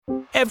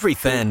Every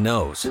fan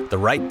knows the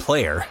right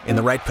player in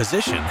the right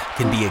position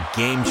can be a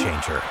game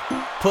changer.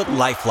 Put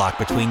LifeLock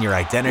between your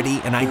identity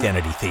and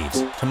identity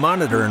thieves to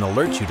monitor and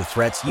alert you to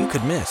threats you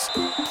could miss.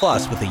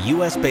 Plus, with a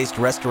U.S.-based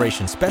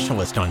restoration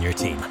specialist on your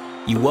team,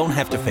 you won't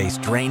have to face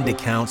drained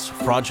accounts,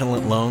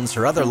 fraudulent loans,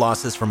 or other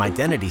losses from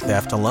identity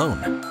theft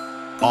alone.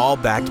 All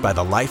backed by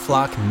the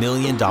LifeLock $1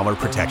 Million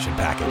Protection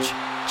Package.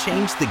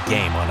 Change the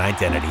game on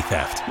identity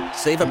theft.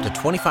 Save up to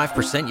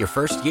 25% your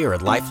first year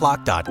at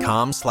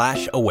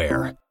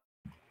LifeLock.com/aware.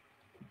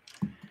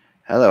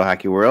 Hello,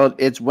 Hockey World.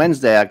 It's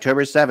Wednesday,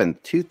 October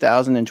 7th,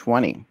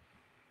 2020.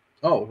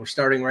 Oh, we're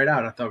starting right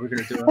out. I thought we were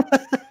going to do it.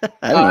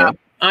 I don't know.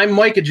 I'm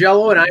Mike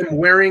Agello, and I'm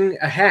wearing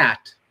a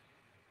hat.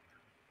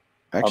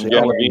 Actually,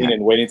 I'm Dan Levine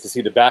and waiting to see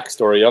the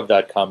backstory of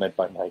that comment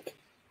by Mike.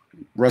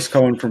 Russ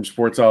Cohen from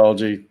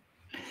Sportsology,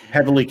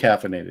 heavily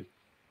caffeinated.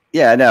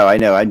 Yeah, no, I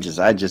know. I'm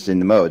just in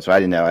the mode, so I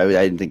didn't know.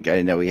 I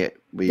didn't know we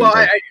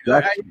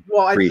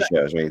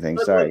pre-shows or anything.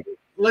 Sorry.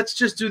 Let's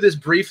just do this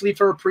briefly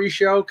for a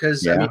pre-show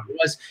because I mean,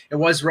 it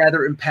was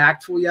rather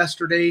impactful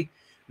yesterday.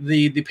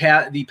 The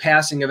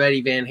passing of Eddie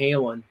Van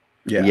Halen.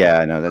 Yeah,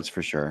 I know, that's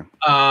for sure.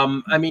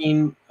 I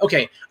mean,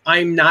 okay,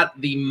 I'm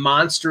not the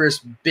monstrous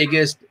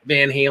biggest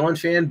Van Halen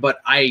fan, but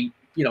I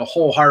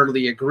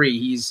wholeheartedly agree.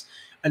 He's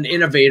an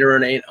innovator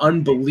and an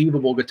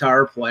unbelievable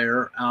guitar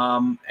player.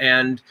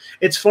 And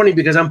it's funny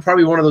because I'm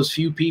probably one of those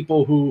few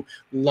people who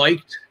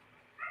liked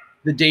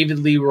the David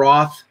Lee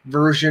Roth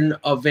version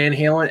of Van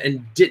Halen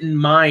and didn't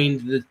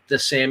mind the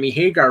Sammy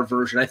Hagar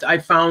version. I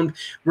found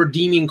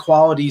redeeming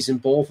qualities in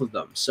both of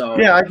them. So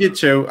yeah, I did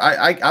too.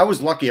 I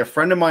was lucky. A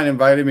friend of mine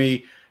invited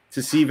me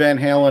to see Van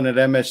Halen at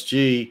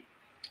MSG,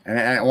 and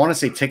I want to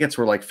say tickets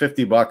were like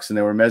 $50, and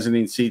they were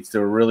mezzanine seats. They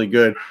were really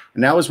good.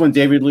 And that was when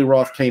David Lee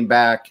Roth came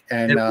back,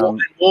 and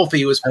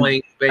Wolfie was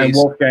playing bass, and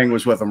Wolfgang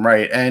was with him,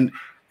 right? And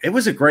it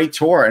was a great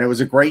tour, and it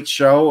was a great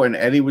show, and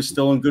Eddie was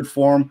still in good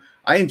form.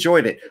 I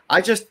enjoyed it.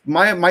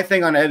 My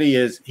thing on Eddie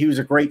is he was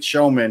a great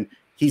showman.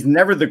 He's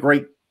never the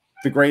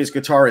greatest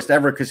guitarist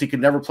ever because he could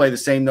never play the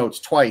same notes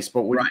twice.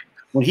 But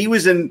when he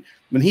was in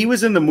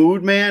the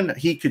mood, man,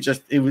 he could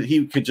just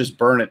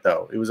burn it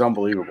though. It was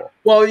unbelievable.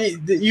 Well,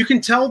 you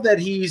can tell that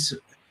he's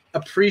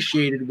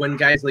appreciated when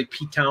guys like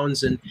Pete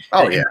Townsend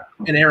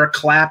and Eric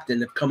Clapton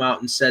have come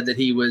out and said that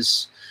he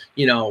was,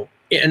 an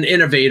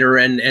innovator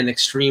and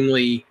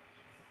extremely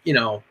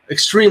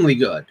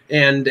good.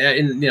 And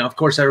of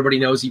course, everybody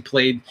knows he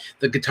played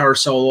the guitar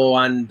solo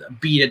on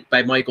Beat It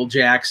by Michael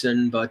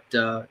Jackson. But,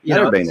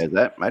 everybody knows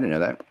that. I didn't know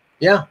that.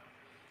 Yeah,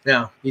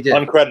 he did.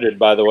 Uncredited,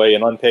 by the way,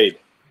 and unpaid.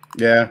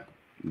 Yeah.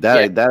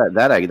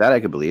 That I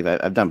could believe.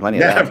 I've done plenty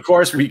of that. Yeah, of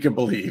course we could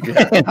believe.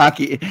 In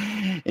hockey.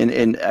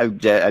 And I've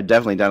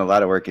definitely done a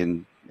lot of work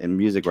in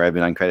music where I've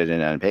been uncredited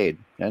and unpaid.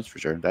 That's for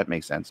sure. That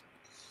makes sense.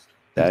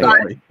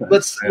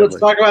 Let's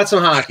talk about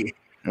some hockey.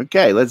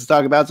 Okay, let's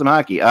talk about some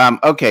hockey.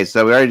 Okay,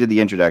 so we already did the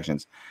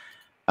introductions.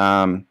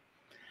 Yesterday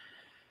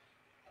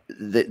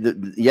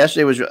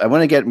was. I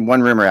want to get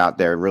one rumor out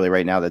there really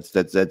right now that's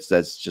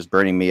just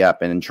burning me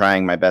up, and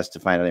trying my best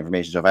to find out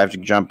information. So if I have to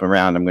jump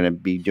around, I'm going to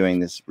be doing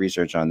this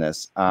research on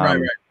this.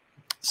 Right.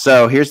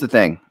 So here's the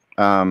thing,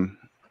 Tuukka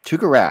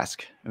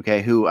Rask.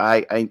 Okay, who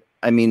I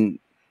mean,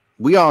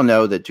 we all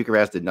know that Tuukka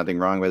Rask did nothing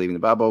wrong by leaving the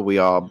bubble. We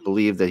all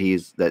believe that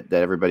that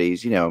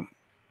everybody's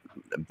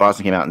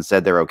Boston came out and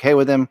said they're okay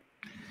with him.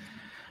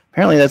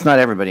 Apparently, that's not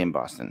everybody in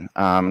Boston.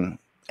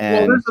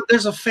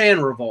 There's a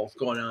fan revolt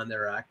going on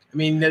there, Ak. I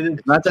mean,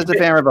 it's not just a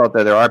fan revolt,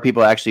 though. There are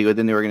people actually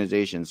within the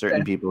organization,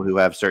 certain people who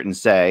have certain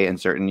say and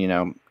certain,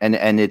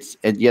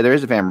 there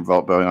is a fan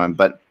revolt going on.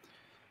 But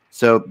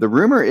so the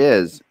rumor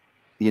is,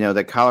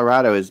 that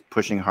Colorado is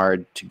pushing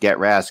hard to get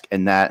Rask,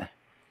 and that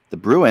the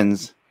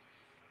Bruins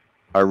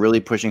are really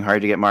pushing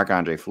hard to get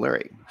Marc-Andre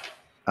Fleury.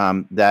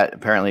 That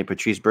apparently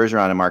Patrice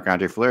Bergeron and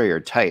Marc-Andre Fleury are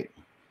tight,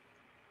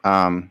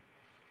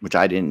 which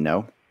I didn't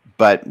know.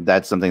 But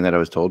that's something that I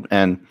was told,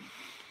 so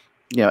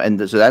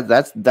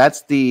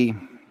that's the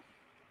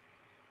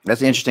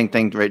interesting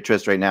thing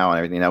twist right now and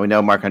everything. Now we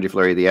know Marc-Andre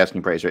Fleury, the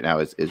asking price right now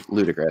is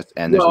ludicrous,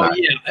 and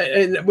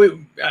and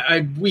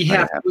we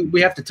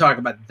have to talk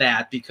about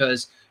that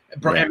because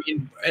I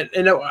mean,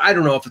 and I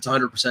don't know if it's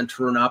 100%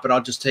 true or not, but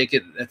I'll just take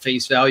it at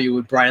face value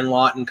when Brian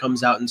Lawton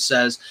comes out and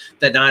says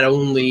that not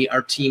only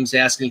are teams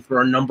asking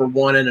for a number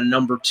 1 and a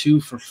number 2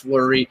 for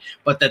Fleury,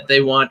 but that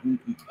they want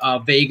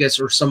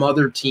Vegas or some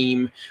other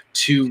team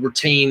to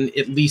retain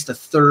at least a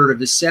third of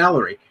his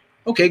salary.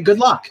 Okay, good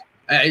luck.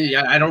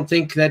 I don't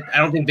think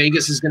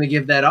Vegas is going to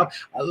give that up.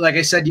 Like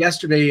I said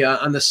yesterday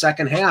on the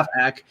second half,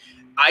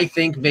 I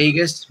think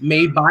Vegas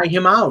may buy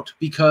him out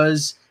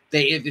because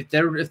if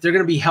they're going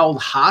to be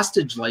held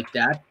hostage like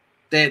that,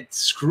 then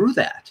screw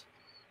that.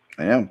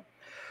 I know.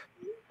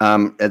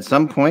 At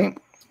some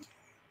point,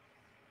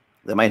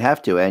 they might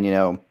have to.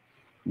 And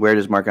where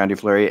does Marc-Andre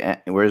Fleury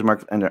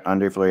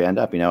end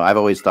up? I've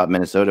always thought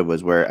Minnesota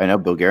was where. I know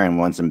Bill Guerin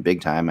wants him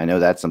big time. I know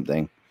that's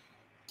something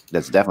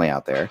that's definitely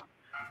out there.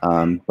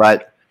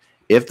 But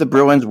if the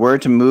Bruins were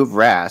to move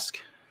Rask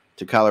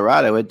to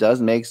Colorado, it does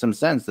make some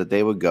sense that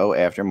they would go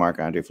after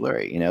Marc-Andre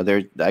Fleury.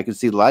 I could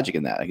see the logic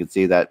in that. I could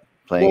see that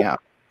playing out.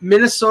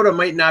 Minnesota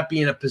might not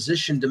be in a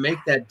position to make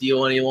that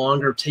deal any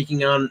longer,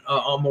 taking on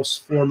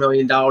almost $4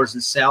 million in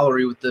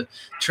salary with the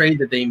trade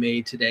that they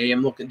made today.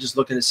 I'm looking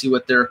to see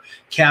what their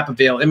cap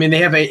available. I mean, they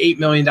have $8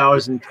 million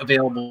in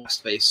available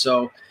space,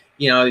 so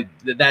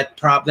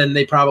then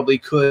they probably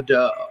could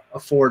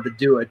afford to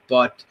do it.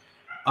 But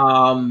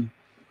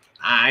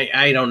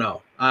I don't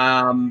know.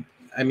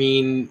 I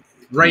mean,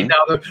 right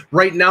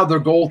now their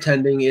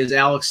goaltending is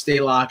Alex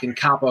Stalock and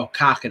Kaapo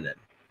Kakkonen.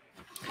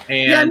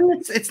 And I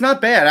mean, it's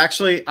not bad.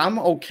 Actually, I'm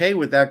okay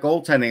with that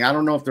goaltending. I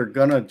don't know if they're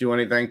going to do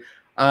anything.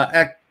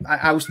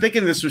 I was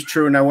thinking this was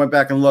true, and I went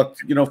back and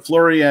looked.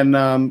 Fleury and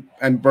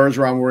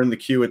Bergeron were in the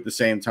queue at the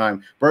same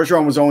time.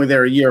 Bergeron was only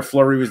there a year.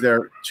 Fleury was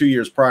there 2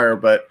 years prior,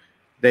 but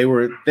they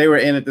were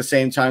in at the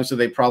same time, so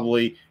they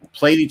probably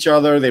played each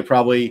other. They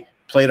probably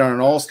played on an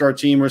all-star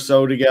team or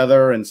so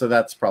together, and so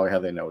that's probably how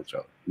they know each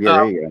other. Yeah,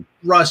 there you go.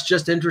 Russ,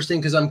 just interesting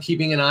because I'm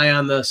keeping an eye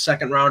on the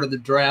second round of the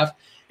draft.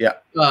 Yeah.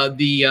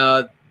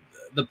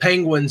 The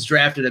Penguins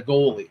drafted a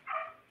goalie,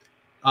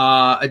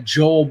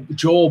 Joel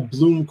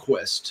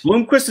Blomqvist.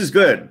 Blomqvist is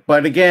good,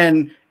 but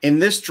again, in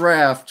this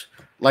draft,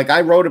 like I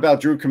wrote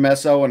about Drew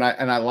Commesso, and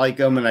I like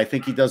him, and I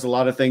think he does a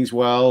lot of things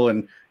well,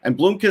 and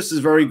Blomqvist is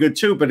very good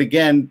too. But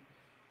again,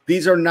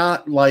 these are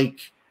not like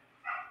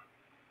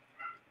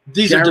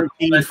these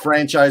guaranteed are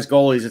franchise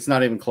goalies. It's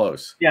not even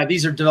close. Yeah,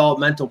 these are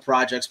developmental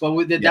projects.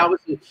 But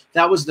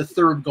that was the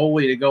third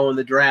goalie to go in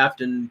the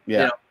draft, and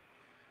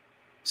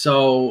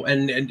So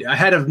and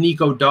ahead of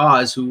Nico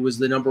Dawes, who was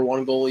the number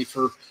one goalie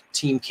for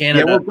Team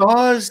Canada. Yeah, well,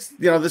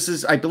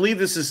 Dawes, I believe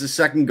this is his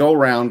second go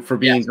round for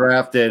being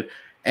drafted,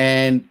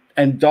 and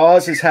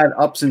Dawes has had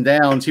ups and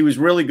downs. He was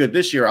really good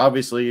this year.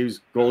 Obviously, he was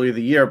goalie of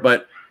the year,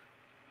 but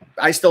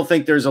I still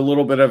think there's a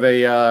little bit of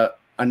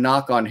a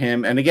knock on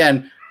him. And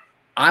again,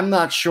 I'm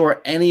not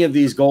sure any of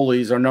these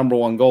goalies are number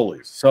one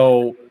goalies.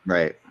 So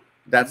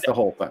that's the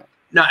whole thing.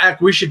 Now,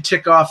 Eck, we should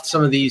tick off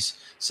some of these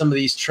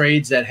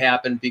trades that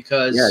happened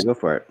because go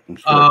for it.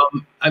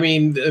 I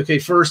mean, okay,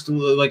 first,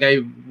 like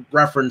I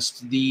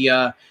referenced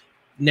the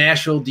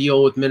Nashville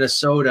deal with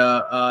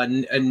Minnesota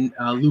and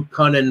Luke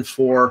Cunnin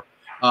for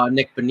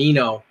Nick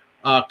Bonino.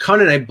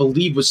 Cunnin, I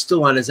believe, was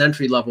still on his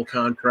entry-level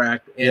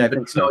contract, and I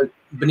think so.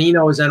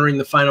 Bonino is entering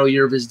the final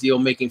year of his deal,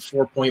 making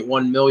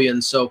 $4.1 million.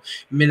 So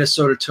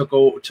Minnesota took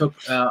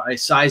a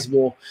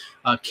sizable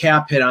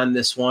cap hit on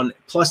this one.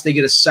 Plus, they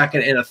get a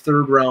second and a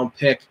third-round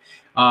pick,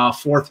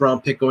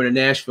 fourth-round pick going to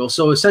Nashville.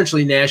 So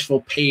essentially,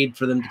 Nashville paid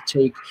for them to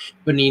take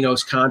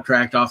Bonino's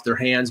contract off their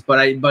hands.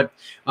 But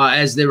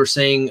as they were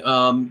saying,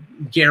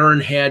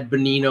 Guerin had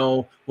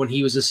Bonino when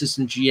he was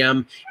assistant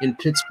GM in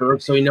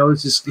Pittsburgh, so he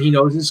knows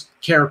his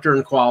character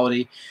and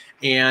quality.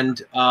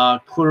 And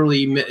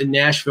clearly,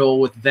 Nashville,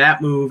 with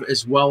that move,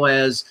 as well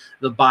as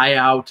the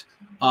buyout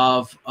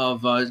of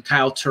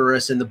Kyle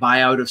Turris and the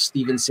buyout of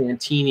Steven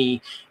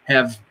Santini,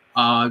 have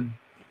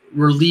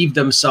relieved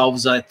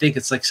themselves. I think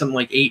it's like something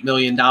like $8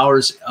 million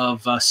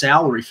of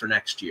salary for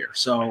next year.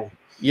 So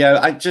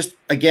yeah,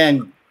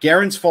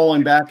 Guerin's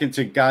falling back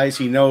into guys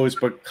he knows,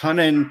 but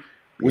Cunnin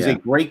was a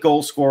great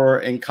goal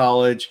scorer in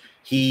college.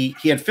 He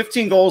had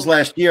 15 goals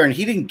last year, and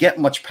he didn't get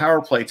much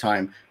power play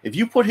time. If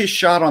you put his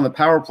shot on the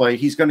power play,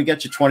 he's going to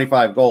get you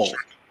 25 goals.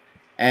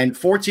 And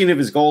 14 of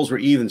his goals were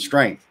even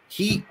strength.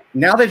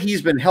 Now that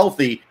he's been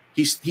healthy,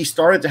 he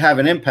started to have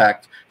an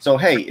impact. So,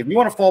 hey, if you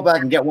want to fall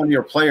back and get one of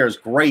your players,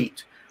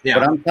 great. Yeah.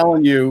 But I'm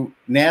telling you,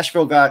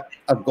 Nashville got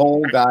a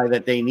goal guy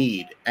that they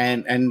need.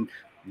 And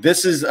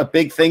this is a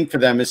big thing for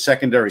them is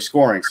secondary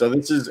scoring. So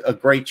this is a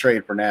great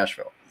trade for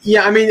Nashville.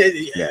 Yeah, I mean,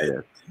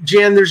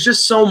 Jan, there's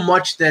just so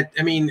much that,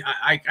 I mean,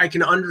 I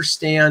can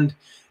understand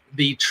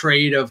the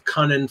trade of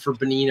Cunnin for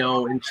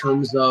Bonino in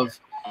terms of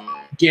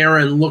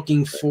Guerin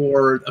looking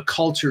for a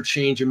culture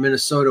change in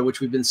Minnesota, which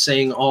we've been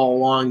saying all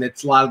along,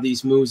 that a lot of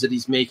these moves that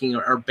he's making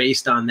are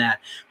based on that.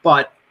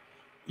 But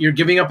you're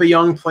giving up a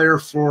young player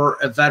for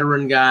a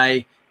veteran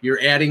guy.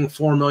 You're adding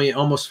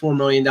almost $4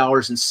 million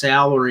in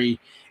salary.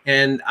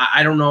 And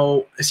I don't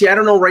know. See, I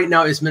don't know right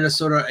now, is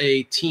Minnesota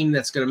a team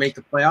that's going to make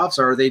the playoffs,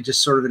 or are they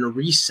just sort of in a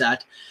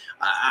reset?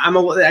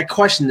 I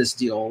question this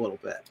deal a little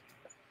bit.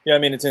 Yeah, I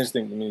mean, it's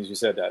interesting. I mean, as you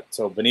said that.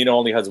 So Bonino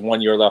only has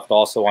 1 year left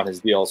also on his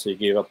deal. So he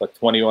gave up a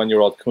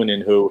 21-year-old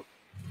Kunin, who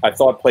I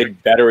thought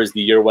played better as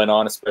the year went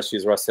on, especially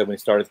as Russ said, when he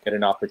started to get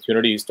an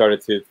opportunity, he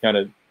started to kind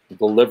of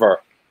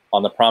deliver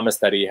on the promise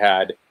that he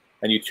had.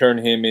 And you turn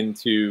him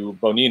into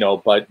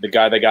Bonino, but the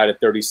guy that got at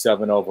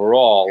 37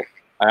 overall,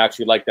 I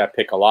actually like that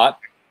pick a lot.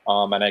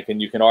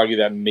 And you can argue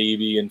that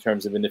maybe in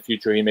terms of in the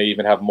future, he may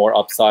even have more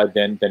upside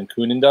than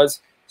Kunin does.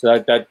 So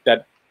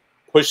that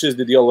pushes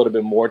the deal a little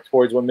bit more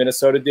towards what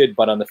Minnesota did.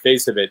 But on the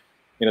face of it,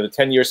 the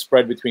 10-year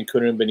spread between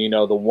Kunin and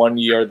Bonino, the 1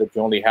 year that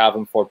you only have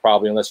him for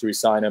probably unless you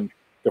resign him,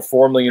 the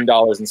 $4 million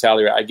in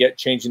salary. I get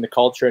changing the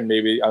culture, and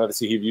maybe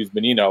obviously he views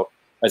Bonino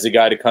as a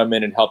guy to come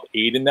in and help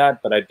aid in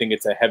that. But I think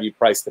it's a heavy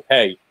price to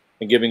pay,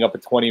 and giving up a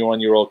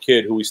 21-year-old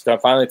kid who we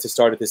finally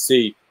started to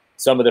see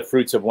some of the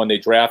fruits of when they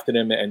drafted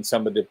him and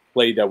some of the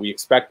play that we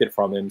expected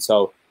from him.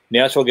 So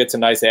Nashville gets a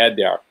nice ad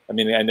there. I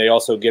mean, and they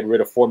also get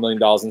rid of $4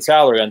 million in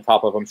salary on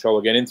top of, I'm sure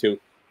we'll get into,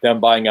 them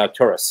buying out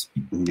Turris.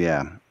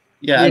 Yeah.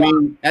 Yeah, I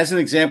mean, as an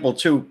example,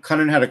 too,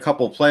 Cunningham had a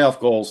couple of playoff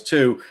goals,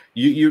 too.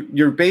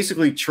 You're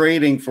basically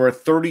trading for a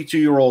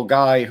 32-year-old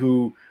guy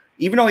who,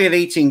 even though he had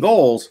 18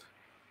 goals,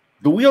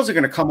 the wheels are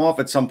going to come off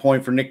at some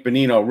point for Nick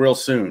Bonino real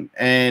soon.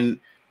 And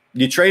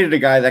you traded a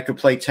guy that could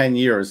play 10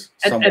 years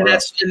somewhere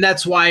else. And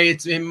that's why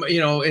it's,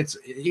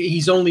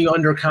 he's only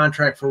under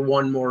contract for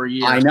one more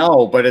year. I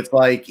know, but it's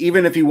like,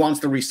 even if he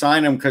wants to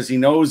re-sign him because he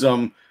knows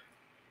him,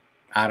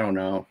 I don't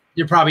know.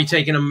 You're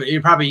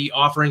probably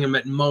offering him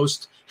at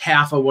most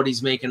half of what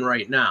he's making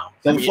right now.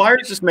 So the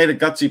Flyers just made a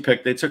gutsy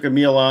pick. They took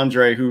Emil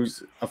Andre,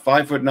 who's a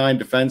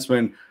 5'9"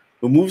 defenseman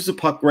who moves the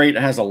puck great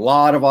and has a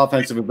lot of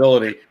offensive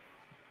ability,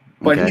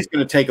 but he's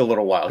going to take a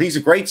little while. He's a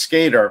great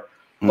skater,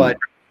 but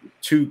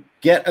to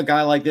get a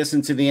guy like this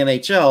into the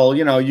NHL,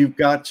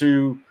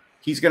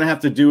 he's going to have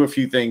to do a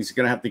few things. He's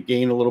going to have to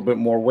gain a little bit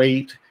more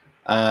weight.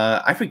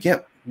 I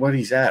forget what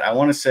he's at. I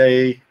want to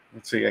say,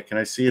 let's see, can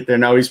I see it there?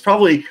 No, he's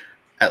probably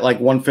at like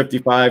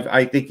 155.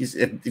 I think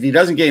if he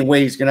doesn't gain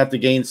weight, he's going to have to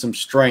gain some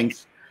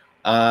strength.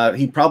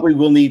 He probably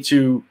will need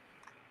to.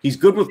 He's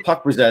good with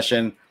puck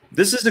possession.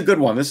 This is a good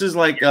one. This is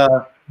like,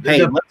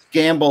 hey, let's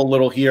gamble a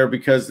little here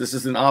because this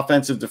is an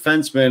offensive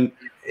defenseman.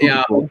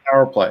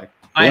 Power play.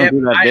 They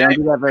don't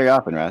do that very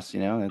often, Russ.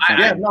 No,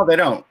 they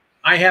don't.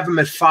 I have him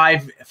at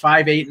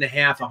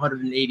 5'8.5",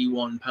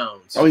 181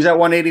 pounds. Oh, he's at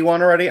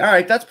 181 already. All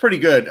right, that's pretty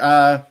good.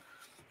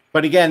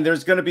 But again,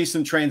 there's going to be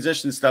some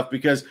transition stuff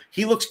because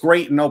he looks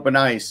great in open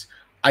ice.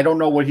 I don't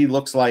know what he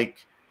looks like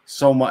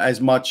as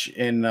much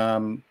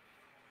in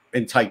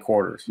tight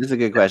quarters. This is a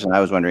good question. I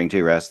was wondering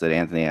too, Russ, that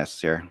Anthony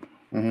asks here.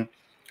 Mm-hmm.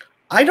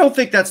 I don't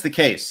think that's the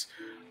case.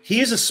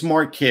 He is a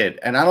smart kid,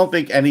 and I don't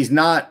think, and he's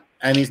not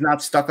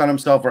stuck on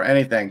himself or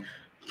anything.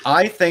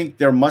 I think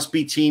there must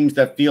be teams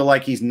that feel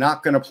like he's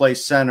not going to play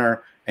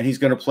center and he's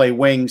going to play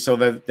wing, so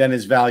that then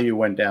his value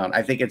went down.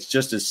 I think it's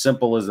just as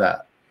simple as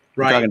that.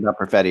 Right. We're talking about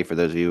Perfetti for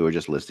those of you who are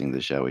just listening to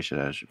the show. We should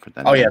put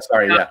that. Oh yeah,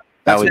 sorry, yeah.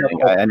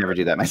 I never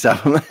do that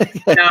myself.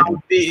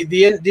 Now,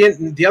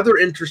 the other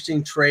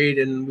interesting trade,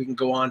 and we can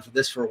go on for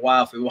this for a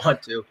while if we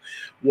want to,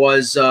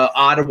 was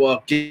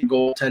Ottawa getting a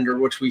goaltender,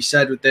 which we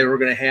said that they were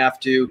going to have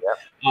to.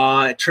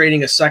 Yeah.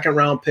 Trading a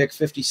second-round pick,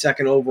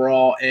 52nd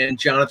overall, and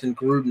Jonathan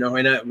Gruden.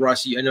 I know,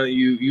 Russ, I know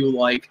you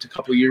liked a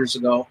couple years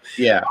ago.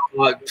 Yeah.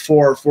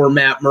 For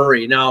Matt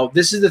Murray. Now,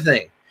 this is the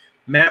thing.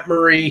 Matt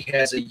Murray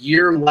has a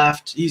year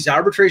left. He's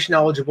arbitration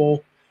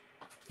eligible.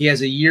 He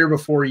has a year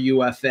before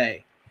UFA.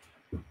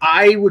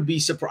 I would be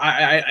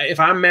surprised if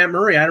I'm Matt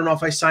Murray. I don't know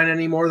if I sign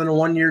any more than a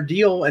 1-year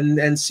deal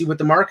and see what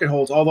the market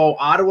holds. Although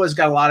Ottawa's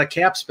got a lot of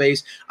cap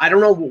space, I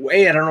don't know.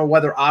 I don't know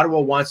whether Ottawa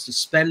wants to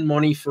spend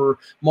money for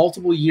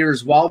multiple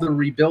years while they're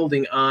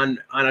rebuilding on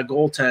a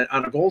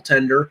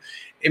goaltender.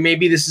 And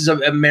maybe this is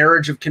a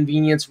marriage of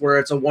convenience where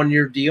it's a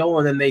 1-year deal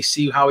and then they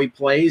see how he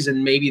plays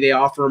and maybe they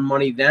offer him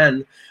money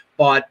then.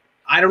 But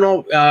I don't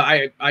know.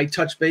 I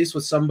touched base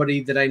with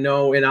somebody that I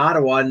know in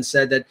Ottawa and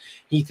said that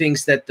he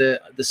thinks that the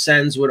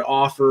Sens would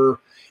offer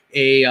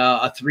a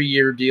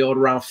 3-year deal at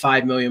around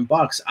 $5 million.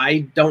 I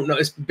don't know.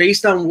 It's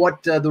based on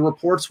what the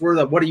reports were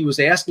that what he was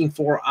asking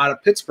for out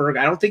of Pittsburgh.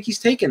 I don't think he's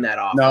taken that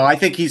off. No, I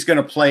think he's going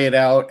to play it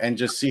out and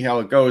just see how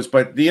it goes.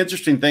 But the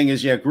interesting thing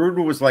is,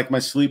 Gruden was like my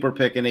sleeper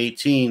pick in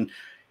 2018.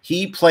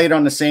 He played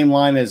on the same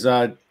line as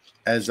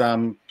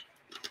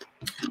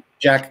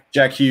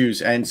Jack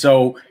Hughes, and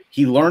so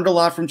he learned a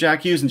lot from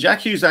Jack Hughes, and Jack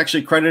Hughes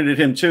actually credited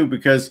him too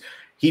because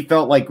he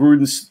felt like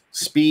Gruden's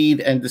speed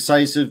and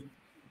decisive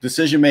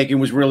decision-making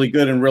was really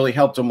good and really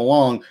helped him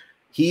along.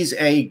 He's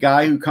a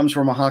guy who comes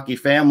from a hockey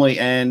family,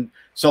 and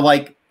so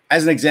like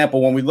as an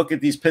example, when we look at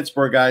these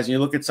Pittsburgh guys and you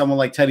look at someone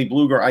like Teddy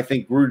Bluger, I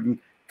think Gruden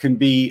can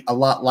be a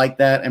lot like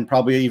that and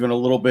probably even a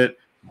little bit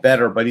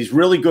better, but he's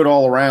really good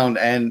all around.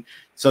 And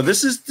so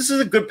this is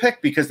a good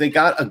pick because they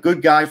got a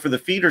good guy for the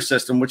feeder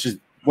system, which is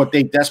what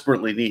they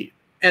desperately need.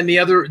 And the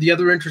other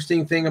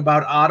interesting thing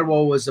about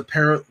Ottawa was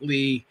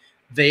apparently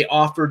they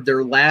offered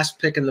their last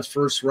pick in the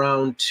first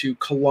round to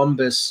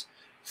Columbus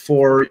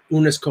for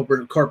Unis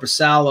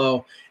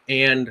Korpisalo,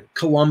 and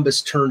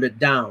Columbus turned it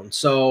down.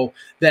 So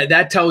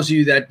that tells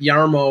you that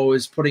Jarmo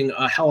is putting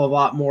a hell of a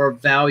lot more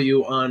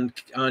value on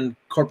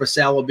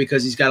Korpisalo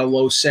because he's got a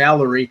low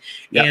salary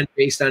and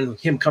based on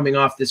him coming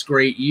off this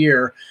great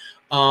year.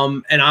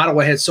 And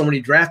Ottawa had so many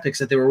draft picks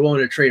that they were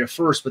willing to trade a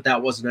first, but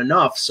that wasn't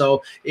enough.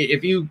 So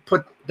if you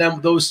put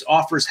those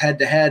offers head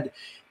to head,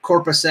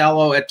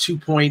 Korpisalo at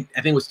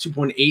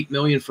 $2.8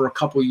 million for a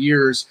couple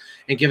years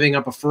and giving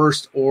up a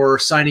first, or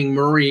signing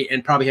Murray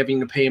and probably having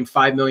to pay him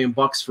 $5 million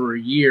for a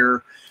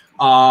year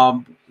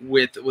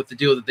with the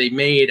deal that they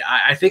made,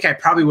 I think I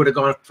probably would have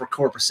gone for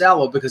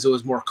Korpisalo because it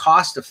was more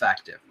cost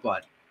effective.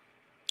 But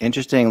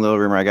interesting little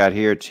rumor I got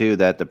here too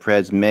that the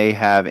Preds may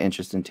have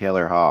interest in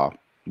Taylor Hall,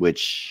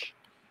 which.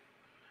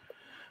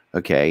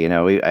 Okay,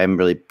 I haven't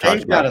really talked about them.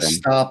 They've got to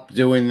stop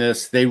doing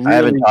this. They really I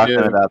haven't talked do.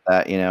 to them about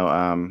that,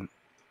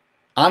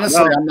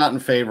 Honestly, I'm not in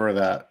favor of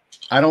that.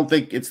 I don't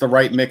think it's the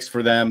right mix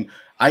for them.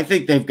 I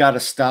think they've got to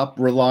stop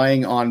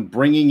relying on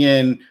bringing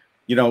in,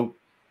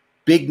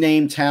 big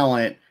name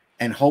talent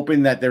and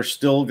hoping that they're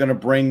still going to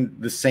bring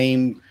the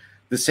same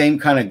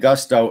kind of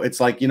gusto. It's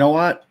like, you know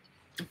what?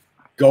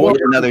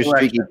 He's another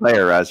streaky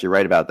player, Russ. You're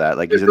right about that.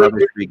 Like he's another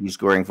streaky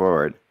scoring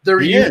forward.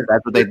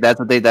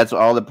 That's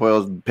all the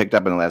Poils picked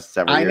up in the last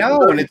several years. I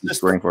know, and it's just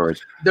scoring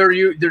forwards. They're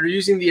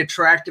using the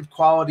attractive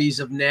qualities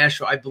of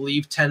Nashville. I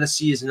believe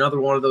Tennessee is another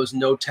one of those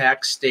no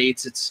tax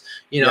states. It's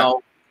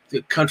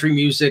the country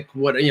music.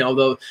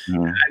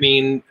 I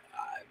mean,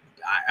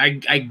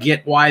 I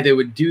get why they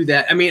would do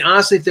that. I mean,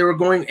 honestly, if they were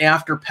going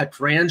after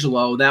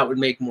Pietrangelo, that would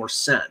make more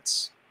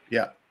sense.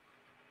 Yeah.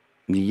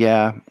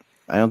 Yeah.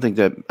 I don't think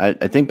that.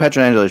 I think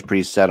Pietrangelo is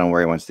pretty set on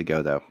where he wants to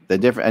go, though.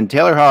 And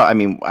Taylor Hall. I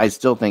mean, I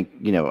still think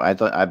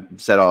I've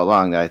said all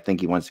along that I think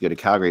he wants to go to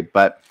Calgary.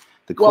 But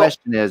the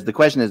question is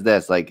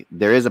this: like,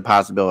 there is a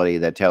possibility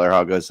that Taylor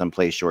Hall goes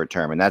someplace short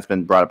term, and that's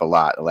been brought up a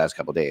lot the last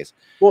couple of days.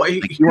 Well,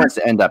 he wants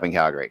to end up in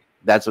Calgary.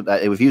 That's what.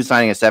 If he was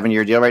signing a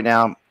 7-year deal right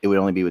now, it would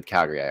only be with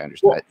Calgary. I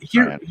understand.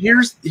 Well,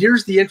 here's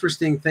the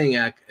interesting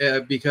thing,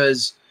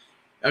 because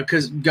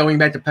going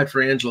back to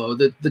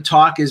Pietrangelo, the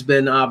talk has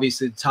been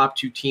obviously the top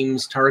two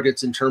teams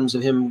targets in terms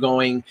of him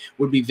going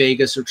would be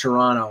Vegas or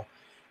Toronto.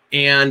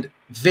 And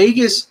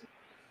Vegas,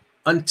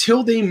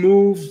 until they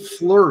move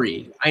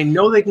Fleury, I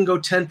know they can go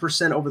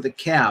 10% over the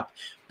cap,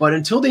 but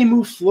until they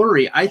move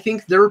Fleury, I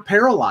think they're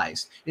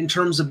paralyzed in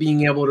terms of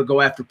being able to go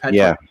after Pietrangelo.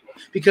 Yeah.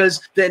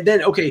 Because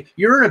then okay,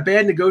 you're in a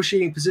bad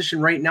negotiating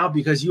position right now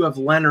because you have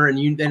Leonard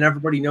and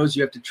everybody knows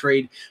you have to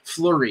trade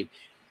Fleury.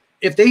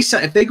 If they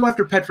go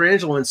after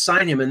Pietrangelo and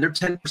sign him and they're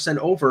 10%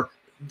 over,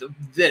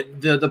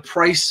 the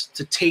price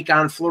to take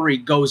on Fleury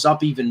goes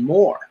up even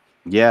more.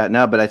 Yeah,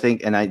 no, but I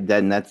think,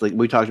 that's like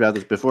we talked about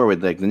this before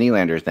with like the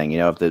Nylander thing.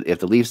 If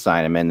the Leafs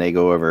sign him and they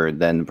go over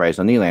then the price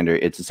on Nylander,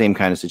 it's the same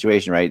kind of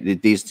situation,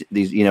 right? These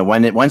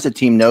once a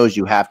team knows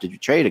you have to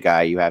trade a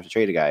guy, you have to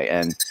trade a guy,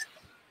 and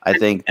I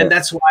think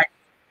that's why,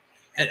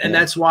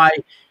 that's why.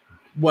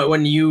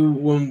 When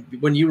you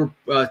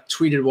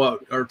tweeted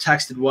or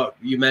texted what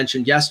you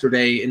mentioned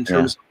yesterday in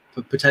terms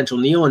of a potential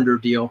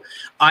Nylander deal,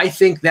 I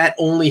think that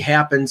only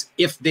happens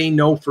if they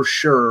know for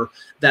sure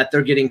that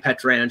they're getting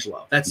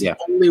Pietrangelo. That's the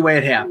only way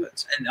it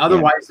happens, and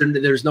otherwise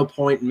there's no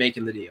point in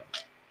making the deal.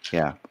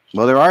 Yeah.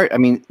 Well, there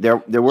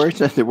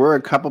were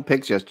a couple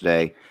picks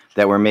yesterday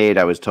that were made.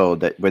 I was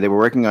told that where they were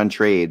working on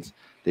trades,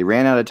 they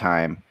ran out of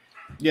time.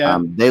 Yeah.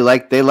 They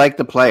liked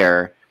the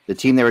player. The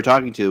team they were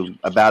talking to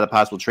about a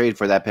possible trade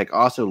for that pick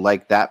also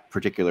liked that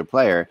particular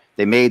player.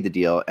 They made the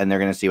deal, and they're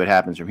going to see what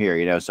happens from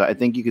here. So I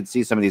think you could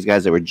see some of these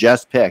guys that were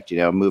just picked,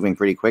 moving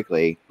pretty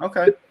quickly.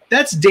 Okay,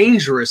 that's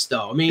dangerous,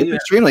 though. I mean, it's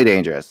extremely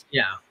dangerous.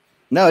 Yeah.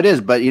 No, it is,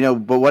 but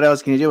what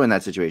else can you do in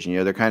that situation?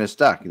 They're kind of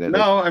stuck.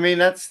 I mean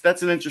that's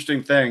an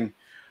interesting thing.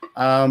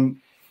 I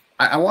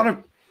want to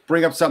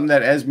bring up something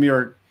that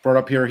Esmir brought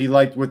up here. He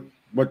liked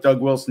what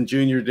Doug Wilson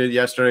Jr. did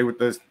yesterday with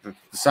the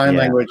sign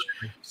language.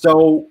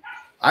 So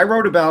I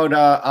wrote about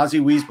Ozzie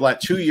Wiesblatt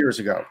 2 years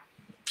ago.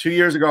 2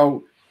 years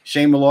ago,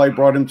 Shane Malloy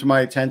brought him to my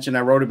attention.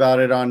 I wrote about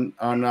it on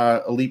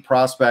Elite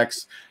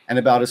Prospects and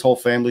about his whole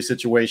family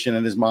situation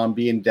and his mom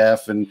being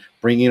deaf and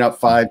bringing up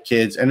 5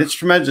 kids. And it's a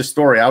tremendous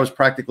story. I was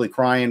practically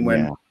crying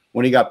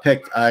when he got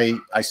picked. I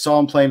saw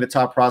him playing the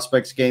Top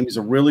Prospects game. He's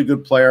a really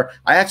good player.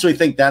 I actually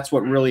think that's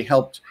what really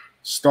helped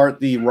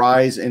start the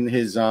rise in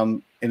his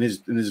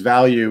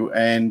value.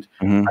 And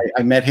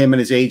I met him and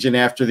his agent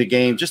after the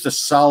game. Just a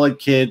solid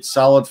kid,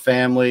 solid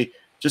family,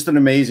 just an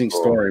amazing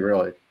story,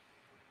 really.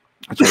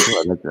 I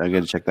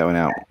got to check that one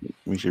out.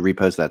 We should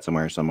repost that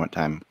somewhere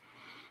time.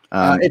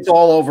 It's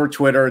all over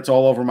Twitter. It's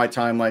all over my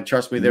timeline.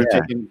 Trust me,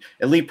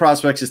 Elite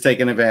Prospects is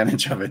taking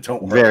advantage of it.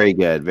 Don't worry. Very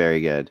good,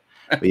 very good.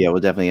 But yeah,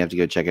 we'll definitely have to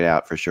go check it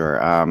out for sure.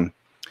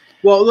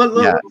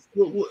 Before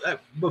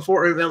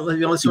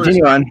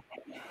continue on.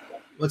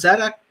 What's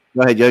that?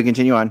 Go ahead, Joe.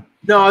 Continue on.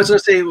 No, I was going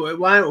to say,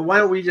 why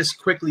don't we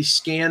just quickly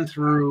scan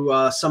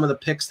through some of the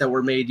picks that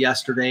were made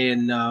yesterday,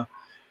 and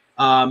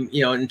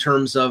in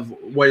terms of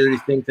whether you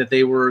think that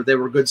they were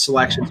good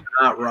selections or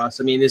not,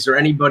 Russ. I mean, is there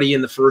anybody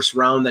in the first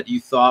round that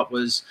you thought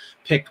was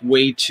picked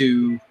way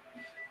too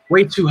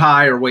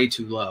high or way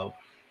too low?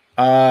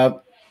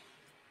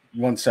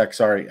 1 sec,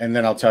 sorry, and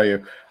then I'll tell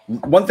you.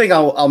 One thing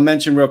I'll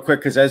mention real quick,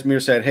 because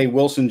Esmir said, "Hey,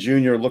 Wilson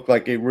Jr. looks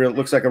like a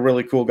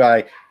really cool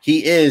guy."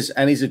 He is,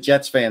 and he's a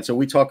Jets fan, so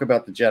we talk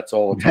about the Jets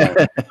all the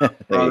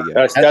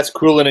time. That's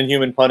cruel and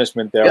inhuman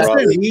punishment there. He's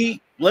a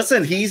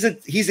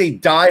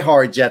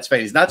diehard Jets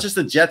fan. He's not just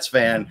a Jets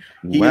fan.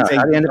 He is a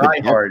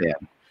diehard fan.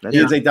 He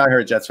is a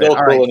diehard Jets fan.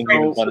 All right,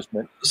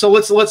 so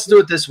let's do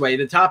it this way.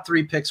 The top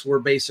 3 picks were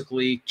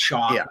basically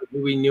chalk. Yeah.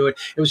 We knew it.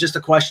 It was just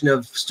a question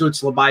of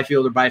Stützle,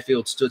 Byfield, or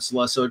Byfield,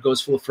 Stützle. So it goes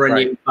full of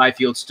Frenier,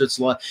 Byfield,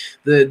 Stützle.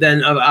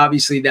 Then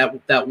obviously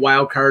that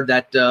wild card,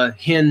 that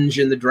hinge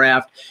in the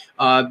draft.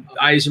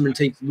 Yzerman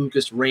takes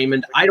Lucas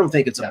Raymond. I don't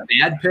think it's a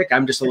bad pick.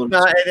 I'm just a little.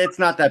 It's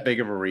not that big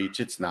of a reach.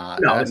 It's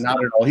not. No, it's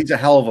not at all. He's a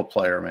hell of a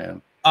player,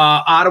 man.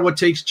 Ottawa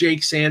takes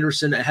Jake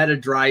Sanderson ahead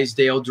of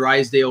Drysdale.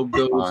 Drysdale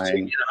goes to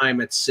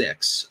Anaheim at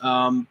 6.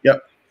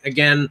 Yep.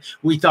 Again,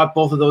 we thought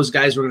both of those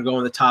guys were going to go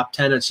in the top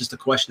 10. It's just a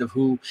question of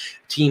who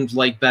teams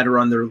like better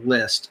on their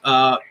list.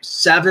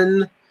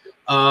 7,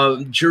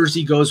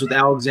 Jersey goes with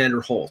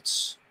Alexander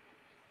Holtz.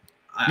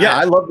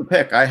 I love the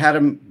pick. I had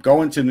him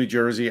going to New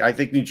Jersey. I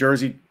think New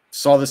Jersey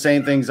saw the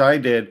same things I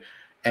did.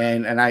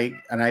 And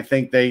I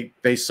think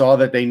they saw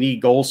that they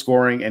need goal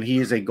scoring, and he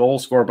is a goal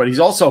scorer, but he's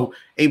also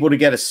able to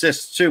get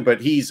assists too.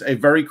 But he's a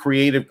very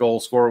creative goal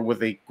scorer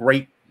with a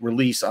great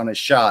release on his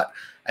shot,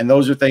 and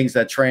those are things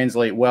that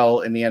translate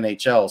well in the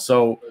NHL.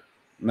 So,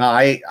 no,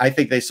 I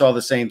think they saw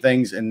the same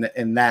things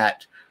in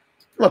that.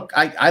 Look,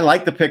 I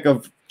like the pick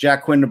of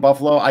Jack Quinn to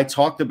Buffalo. I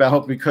talked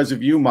about, because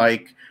of you,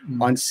 Mike,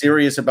 on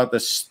Sirius about the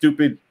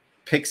stupid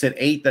picks at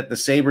 8 that the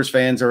Sabres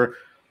fans are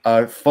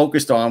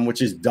focused on,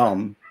 which is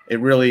dumb. It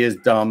really is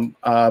dumb,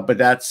 but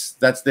that's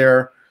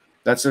their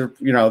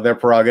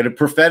prerogative.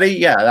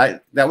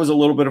 Perfetti, that was a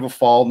little bit of a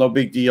fall, no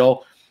big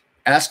deal.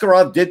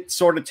 Askarov did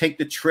sort of take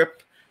the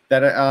trip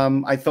that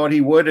I thought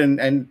he would,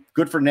 and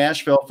good for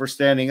Nashville for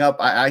standing up.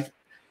 I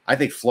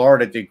think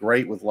Florida did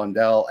great with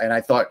Lundell, and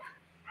I thought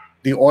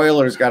the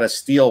Oilers got a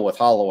steal with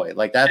Holloway.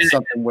 Like, that's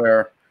something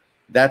where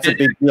that's a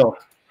big deal.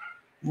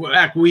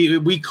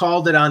 We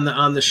called it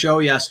on the show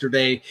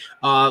yesterday.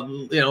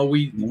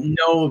 We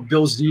know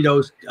Bill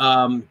Zito's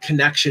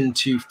connection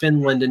to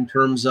Finland in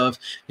terms of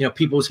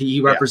people he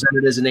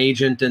represented as an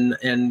agent, and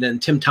then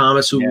Tim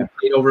Thomas, who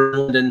played over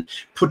Finland, and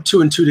put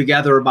 2 and 2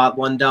 together about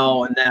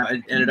Lundell, and that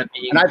ended up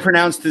being. And I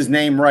pronounced his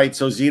name right,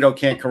 so Zito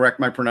can't correct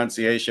my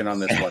pronunciation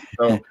on this one.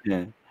 So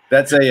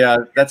that's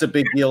a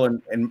big deal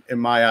in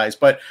my eyes.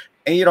 But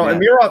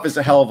Amirov is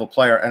a hell of a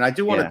player, and I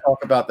do want to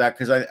talk about that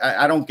because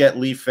I don't get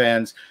Leaf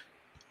fans.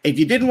 If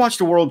you didn't watch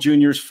the World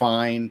Juniors,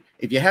 fine.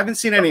 If you haven't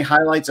seen any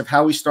highlights of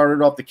how he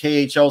started off the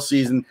KHL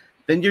season,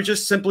 then you're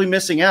just simply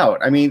missing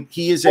out. I mean,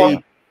 he is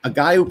a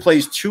guy who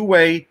plays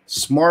two-way,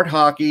 smart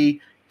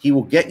hockey. He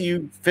will get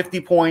you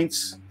 50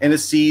 points in a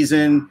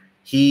season.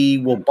 He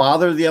will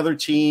bother the other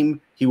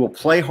team. He will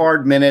play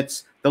hard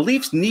minutes. The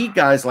Leafs need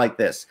guys like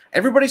this.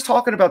 Everybody's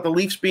talking about the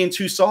Leafs being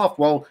too soft.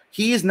 Well,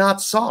 he is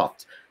not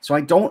soft. So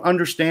I don't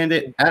understand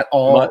it at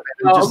all.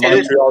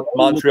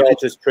 Montreal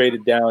just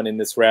traded down in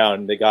this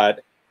round. They got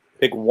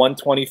pick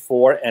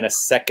 124 and a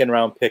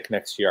second-round pick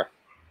next year.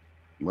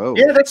 Whoa!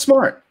 Yeah, that's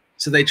smart.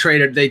 So they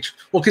traded.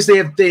 Because they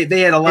had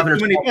 11 or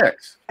 12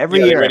 picks. Every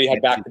year. They already had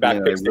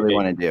back-to-back picks. I really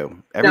want to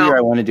do. Every year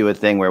I want to do a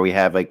thing where we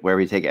have where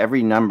we take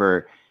every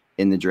number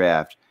in the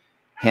draft,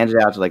 hand it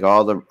out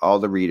to all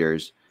the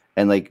readers,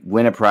 and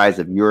win a prize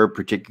if your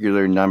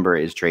particular number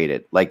is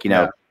traded.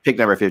 Pick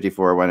number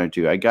 54,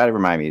 102. I got to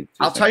remind me.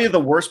 I'll tell you the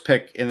worst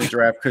pick in the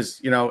draft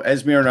because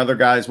Esmir and other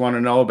guys want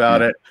to know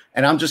about it,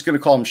 and I'm just going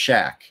to call him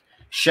Shaq.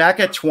 Shaq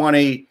at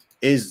 20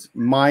 is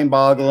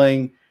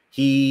mind-boggling.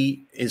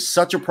 He is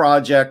such a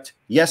project.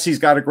 Yes, he's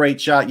got a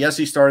great shot. Yes,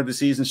 he started the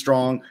season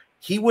strong.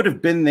 He would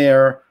have been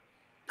there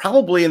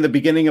probably in the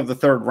beginning of the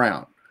 3rd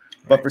round.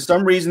 But for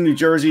some reason, New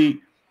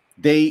Jersey,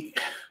 this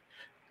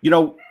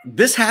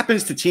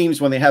happens to teams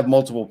when they have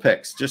multiple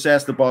picks. Just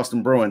ask the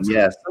Boston Bruins.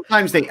 Yes.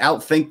 Sometimes they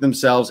outthink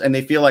themselves and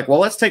they feel like, well,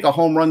 let's take a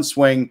home run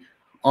swing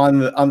on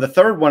the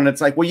 3rd one.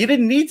 It's like, well, you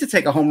didn't need to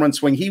take a home run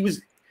swing. He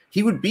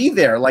would be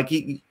there.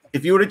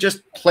 If you would have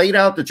just played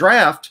out the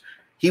draft,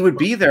 he would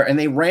be there. And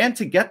they ran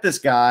to get this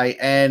guy,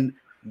 and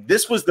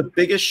this was the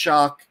biggest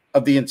shock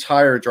of the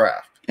entire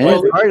draft. And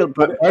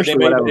partially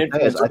what I would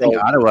say is I think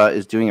Ottawa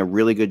is doing a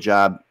really good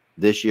job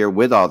this year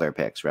with all their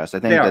picks, Russ. I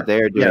think that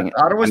they're doing it.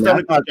 Ottawa's done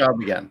a good job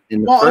again.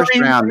 In the first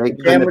round, they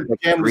Cam was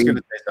going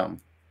to say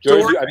something.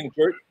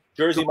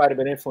 Jersey might have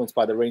been influenced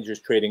by the Rangers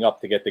trading up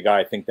to get the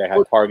guy I think they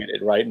had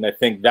targeted, right? And I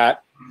think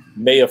that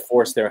may have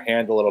forced their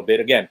hand a little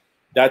bit. Again,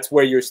 that's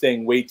where you're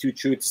staying way too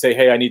true to say,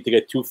 hey, I need to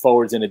get 2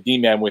 forwards and a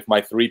D-man with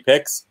my 3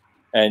 picks.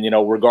 And,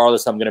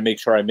 regardless, I'm going to make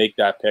sure I make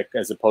that pick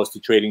as opposed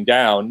to trading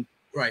down.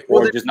 Right.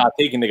 Or just not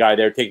taking the guy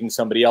there, taking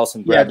somebody else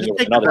and grabbing it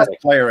with another best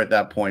player at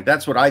that point.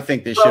 That's what I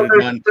think they should have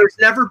done.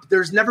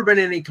 There's never been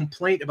any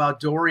complaint about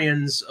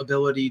Dorian's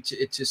ability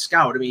to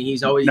scout. I mean,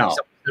 he's always done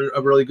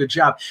a really good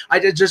job.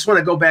 I just want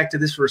to go back to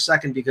this for a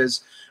second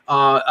because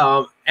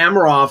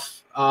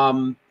Amirov,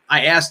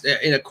 I asked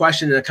in a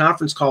question in a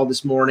conference call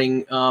this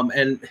morning,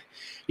 and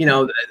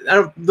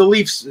the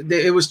Leafs,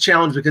 it was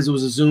challenged because it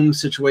was a Zoom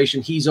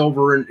situation. He's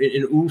over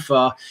in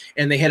Ufa,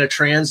 and they had a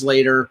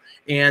translator,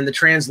 and the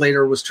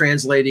translator was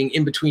translating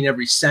in between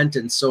every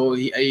sentence. So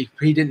he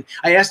didn't.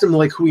 I asked him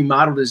who he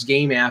modeled his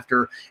game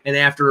after, and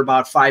after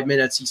about 5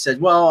 minutes, he said,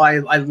 "Well, I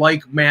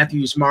like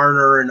Matthews,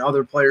 Marner, and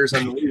other players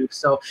on the Leafs."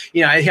 So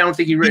I don't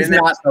think he's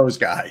not those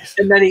guys.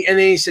 And then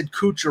he said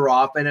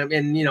Kucherov, and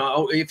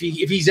if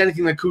he's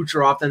anything like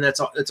Kucherov, then that's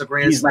a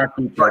grand. He's not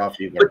Kucherov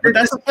either. But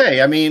that's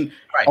okay. I mean,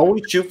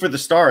 always shoot for the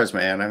stars,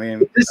 man. I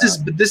mean, this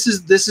is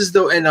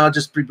the, and I'll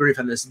just be brief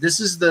on this. This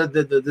is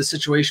the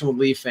situation with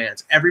Leaf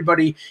fans.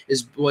 Everybody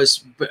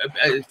was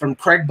from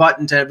Craig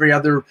Button to every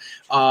other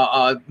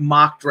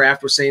mock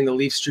draft was saying the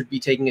Leafs should be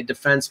taking a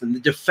defenseman.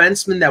 The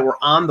defensemen that were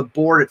on the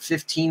board at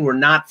 15 were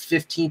not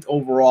 15th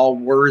overall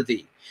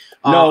worthy.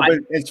 No, but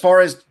as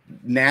far as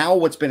now,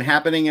 what's been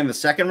happening in the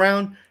second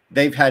round,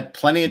 they've had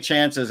plenty of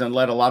chances and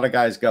let a lot of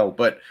guys go.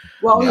 But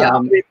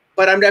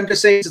but I'm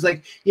just saying, it's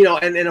like,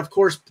 and of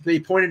course they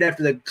pointed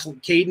after the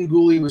Caden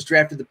Gooley was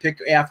drafted, the pick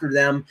after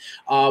them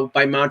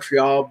by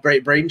Montreal.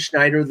 Braden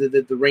Schneider,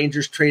 the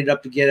Rangers traded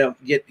up to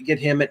get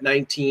him at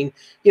 19.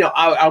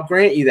 I'll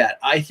grant you that.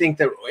 I think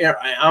that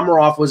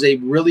Amarov was a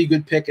really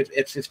good pick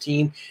at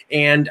 15,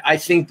 and I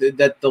think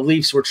that the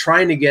Leafs were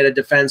trying to get a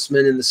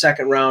defenseman in the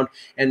second round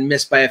and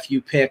missed by a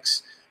few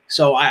picks.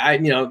 So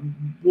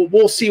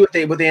we'll see what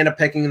they end up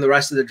picking in the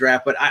rest of the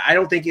draft, but I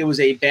don't think it was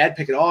a bad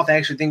pick at all. I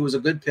actually think it was a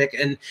good pick,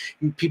 and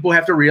people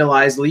have to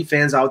realize, Leaf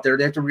fans out there,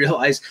 they have to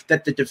realize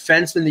that the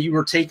defenseman that you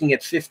were taking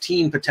at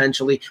 15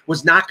 potentially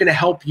was not going to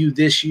help you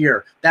this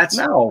year. That's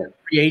no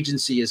free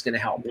agency is going to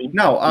help.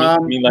 No,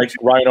 you mean like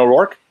Ryan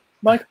O'Rourke,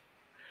 Mike?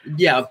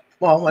 Yeah.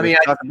 Well, I mean,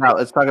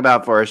 let's talk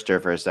about Forrester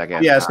for a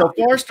second. Yeah. So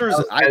Forrester's,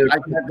 I've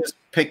had this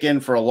pick in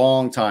for a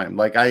long time.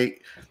 Like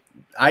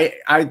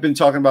I've been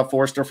talking about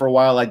Forrester for a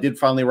while. I did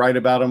finally write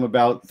about him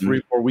about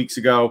 3-4 weeks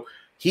ago.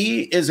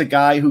 He is a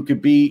guy who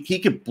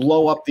could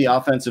blow up the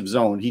offensive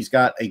zone. He's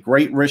got a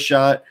great wrist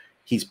shot.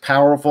 He's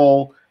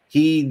powerful.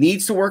 He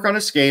needs to work on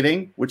his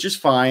skating, which is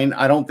fine.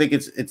 I don't think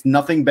it's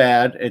nothing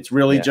bad. It's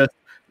really just,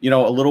 a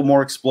little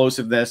more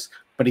explosiveness,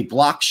 but he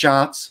blocks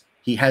shots.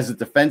 He has a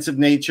defensive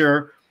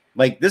nature.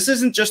 Like, this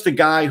isn't just a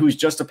guy who's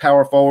just a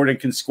power forward and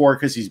can score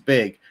because he's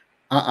big.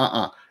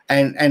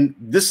 And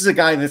this is a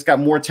guy that's got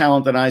more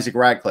talent than Isaac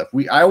Radcliffe.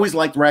 I always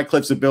liked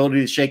Radcliffe's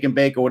ability to shake and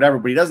bake or whatever,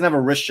 but he doesn't have a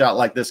wrist shot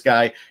like this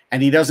guy,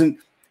 and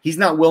he's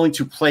not willing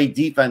to play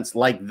defense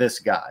like this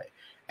guy.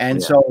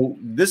 And so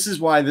this is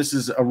why this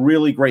is a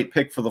really great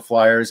pick for the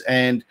Flyers,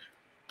 and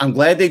I'm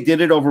glad they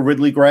did it over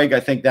Ridley Gregg. I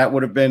think that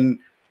would have been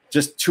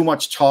just too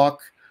much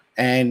talk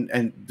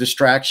and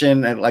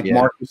distraction, and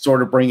Mark was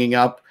sort of bringing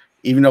up,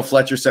 even though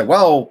Fletcher said,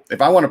 well,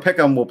 if I want to pick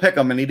him, we'll pick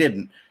him, and he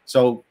didn't.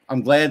 So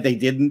I'm glad they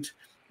didn't.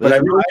 But I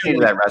really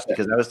hated that, Russ,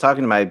 because I was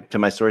talking to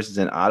my sources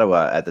in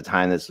Ottawa at the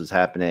time this was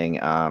happening,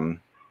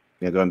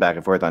 going back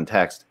and forth on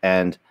text,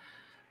 and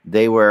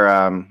they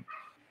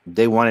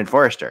wanted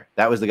Forrester.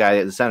 That was the guy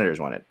that the Senators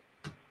wanted,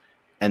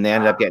 and they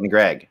ended up getting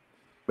Gregg.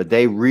 But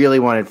they really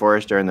wanted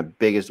Forrester in the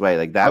biggest way.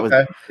 Like that was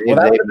that would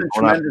have been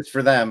tremendous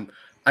for them.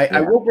 I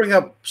will bring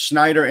up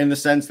Schneider in the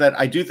sense that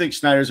I do think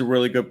Schneider's a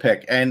really good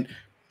pick, and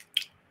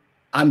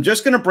I'm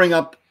just going to bring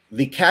up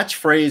the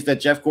catchphrase that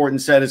Jeff Gordon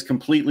said is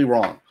completely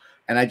wrong.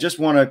 And I just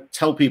want to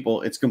tell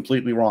people it's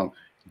completely wrong.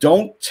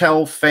 Don't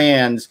tell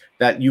fans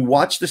that you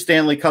watched the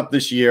Stanley Cup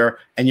this year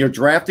and you're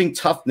drafting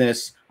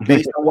toughness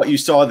based on what you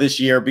saw this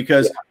year,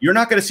 because you're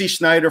not going to see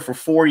Schneider for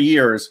 4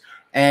 years.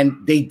 And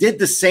they did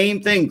the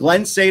same thing.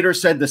 Glenn Sader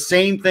said the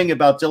same thing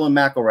about Dylan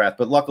McElrath,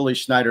 but luckily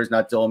Schneider's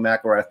not Dylan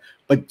McElrath.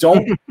 But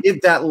don't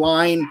give that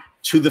line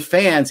to the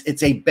fans.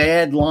 It's a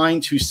bad line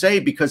to say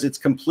because it's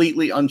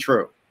completely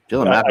untrue.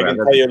 Dylan McElrath, I can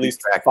tell you at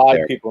least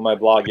 5 people in my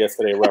blog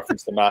yesterday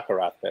referenced the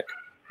McElrath pick.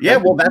 Yeah,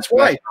 well, that's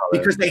why,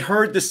 because they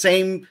heard the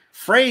same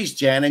phrase,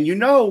 Jen,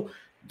 and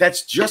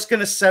that's just going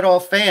to set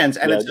off fans.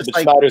 And it's just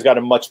Schneider's got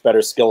a much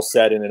better skill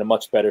set and a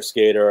much better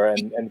skater,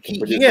 and can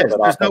produce that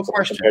offense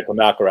compared to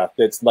McElrath.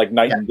 It's like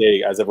night and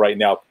day as of right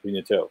now between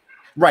the two.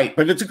 Right,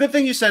 but it's a good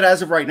thing you said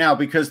as of right now,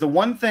 because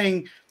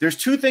there's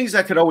 2 things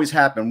that could always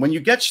happen. When you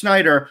get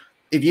Schneider,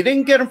 if you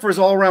didn't get him for his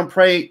all-around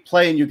play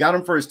and you got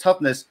him for his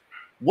toughness,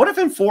 what if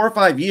in 4 or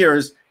 5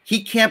 years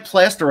he can't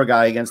plaster a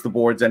guy against the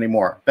boards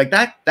anymore? Like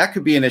that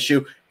could be an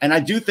issue. And I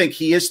do think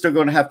he is still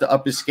going to have to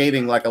up his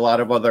skating like a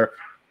lot of other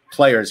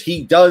players.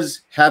 He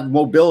does have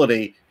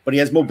mobility, but he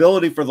has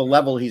mobility for the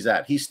level he's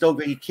at. He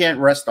can't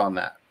rest on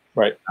that.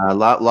 Right.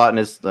 Lawton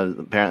is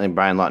apparently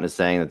Brian Lawton is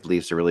saying that the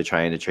Leafs are really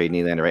trying to trade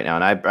Nylander right now.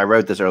 And I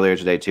wrote this earlier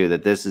today too,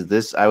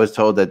 that I was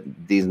told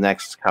that these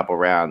next couple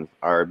rounds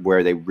are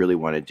where they really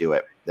want to do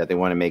it, that they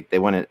want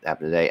it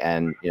happen today.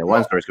 And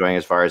one source going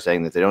as far as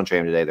saying that if they don't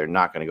trade him today, they're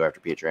not going to go after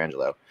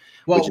Pietrangelo,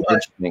 which is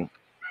interesting.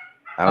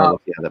 I don't know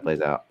how that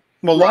plays out.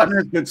 Well, Lawton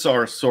has good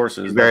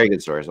sources. Very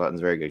good source. Lawton's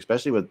very good,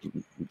 especially with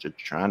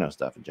Toronto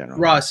stuff in general.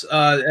 Russ,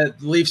 the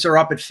Leafs are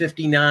up at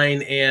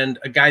 59, and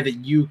a guy that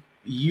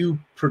you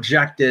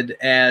projected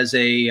as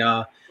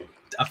a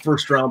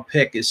first-round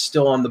pick is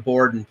still on the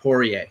board in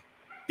Poirier.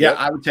 Yeah,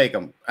 I would take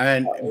him.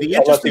 And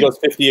unless he goes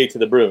 58 to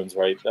the Bruins,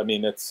 right? I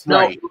mean, it's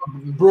right.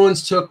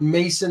 Bruins took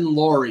Mason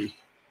Laurie.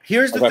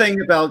 Here's the thing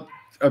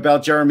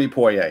about Jeremy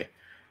Poirier: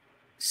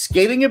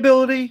 skating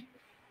ability,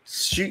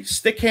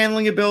 stick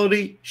handling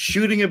ability,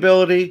 shooting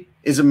ability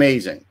is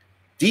amazing.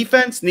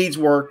 Defense needs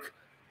work.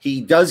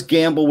 He does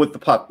gamble with the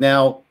puck.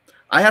 Now,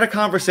 I had a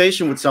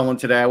conversation with someone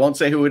today. I won't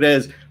say who it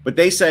is, but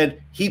they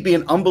said he'd be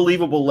an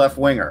unbelievable left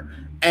winger.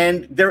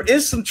 And there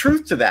is some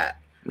truth to that.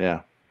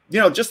 Yeah.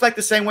 just like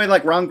the same way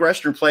like Ron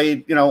Greshner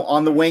played,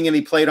 on the wing and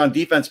he played on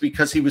defense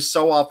because he was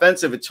so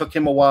offensive. It took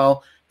him a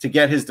while to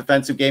get his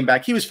defensive game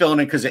back. He was filling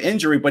in because of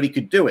injury, but he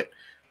could do it.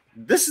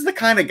 This is the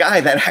kind of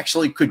guy that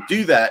actually could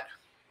do that.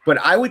 But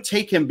I would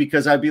take him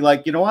because I'd be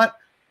like, you know what?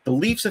 The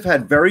Leafs have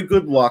had very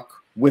good luck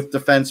with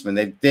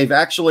defensemen. They've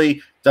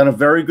actually done a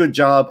very good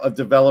job of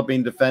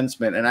developing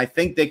defensemen, and I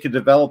think they could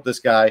develop this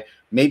guy.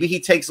 Maybe he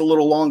takes a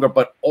little longer,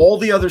 but all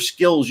the other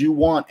skills you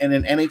want in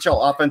an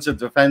NHL offensive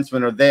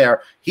defenseman are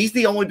there. He's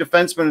the only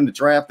defenseman in the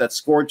draft that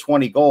scored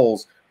 20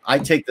 goals. I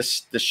take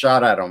the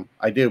shot at him.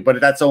 I do, but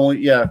that's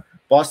only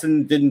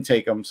Boston didn't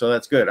take him, so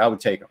that's good. I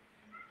would take him.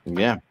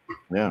 Yeah.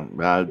 Yeah,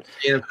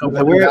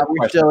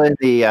 We're still in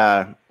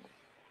the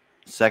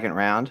second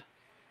round.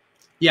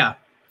 Yeah.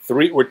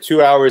 We're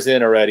 2 hours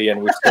in already,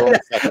 and we're still in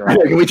the second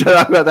round. Can we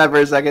talk about that for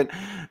a second?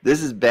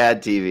 This is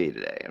bad TV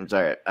today. I'm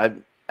sorry.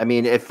 I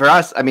mean, if for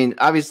us, I mean,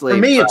 obviously for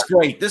me, it's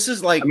great. This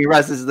is like,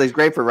 Russ, this is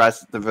great for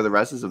Russ, for the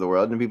rest of the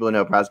world and people who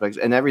know prospects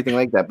and everything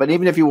like that. But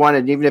even if you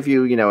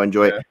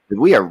enjoy it,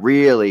 we are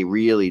really,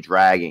 really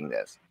dragging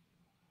this.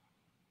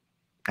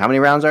 How many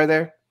rounds are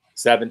there?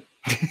 7.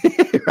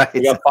 Right.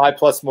 We got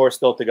 5+ more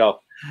still to go.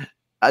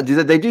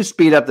 They do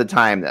speed up the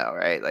time though,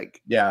 right?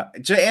 Like, yeah.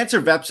 To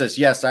answer Vepsis,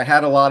 yes, I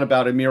had a lot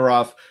about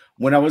Amirov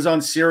when I was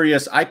on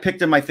Sirius. I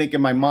picked him, I think,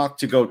 in my mock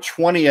to go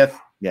 20th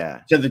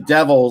to the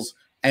Devils.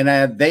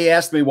 And they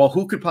asked me, well,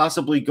 who could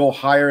possibly go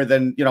higher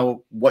than,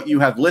 what you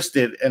have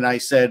listed? And I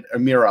said,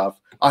 Amirov.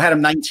 I had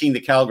him 19 to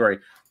Calgary.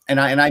 And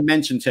I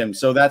mentioned him.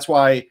 So that's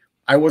why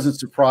I wasn't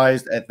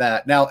surprised at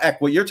that. Now,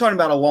 Eck, what you're talking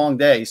about a long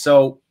day.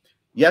 So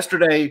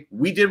yesterday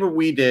we did what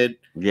we did.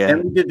 Yeah.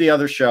 And we did the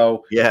other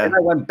show. Yeah. And I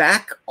went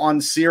back on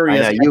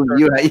Sirius. I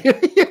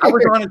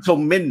was on until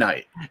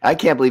midnight. I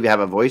can't believe you have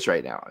a voice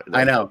right now.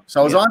 I know.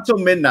 So I was on until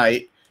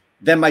midnight.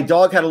 Then my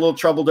dog had a little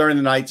trouble during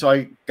the night, so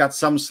I got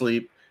some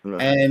sleep.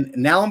 And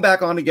now I'm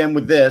back on again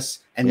with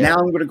this. And now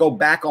I'm going to go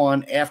back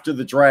on after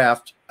the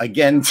draft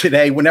again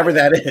today, whenever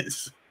that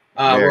is.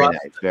 Very nice.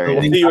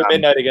 We'll see you at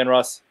midnight again,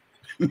 Russ.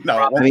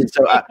 No, I mean,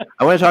 so I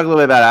want to talk a little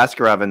bit about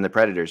Askarov and the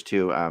Predators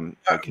too.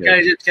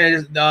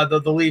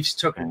 The Leafs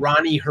took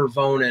Ronnie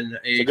Hervonen.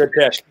 It's a good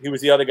pick. He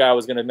was the other guy I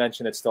was going to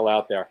mention. It's still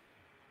out there.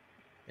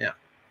 Yeah.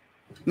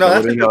 No,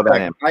 that's a good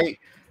pick.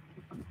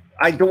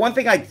 The one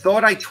thing I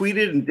thought I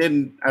tweeted and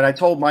didn't, and I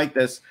told Mike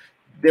this,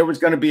 there was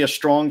going to be a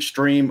strong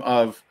stream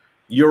of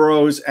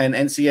Euros and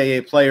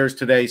NCAA players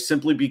today,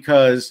 simply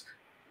because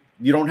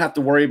you don't have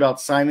to worry about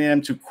signing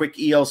them to quick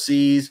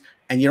ELCs,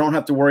 and you don't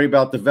have to worry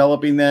about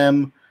developing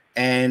them.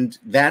 And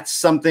that's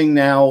something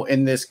now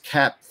in this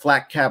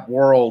flat cap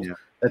world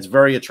that's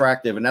very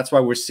attractive. And that's why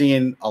we're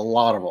seeing a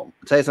lot of them.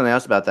 I'll tell you something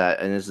else about that.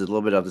 And this is a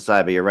little bit off the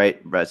side, but you're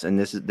right, Russ. And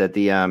this is that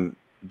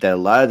that a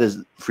lot of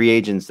the free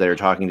agents that are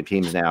talking to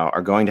teams now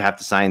are going to have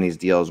to sign these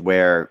deals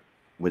where,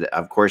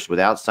 of course,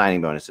 without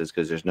signing bonuses,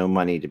 because there's no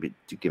money to be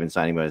given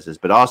signing bonuses,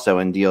 but also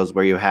in deals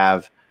where you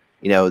have,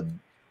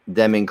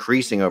 them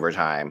increasing over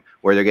time,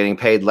 where they're getting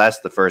paid less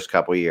the first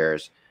couple of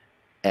years.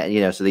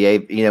 And, so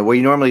where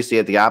you normally see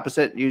it the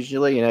opposite,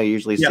 usually,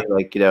 see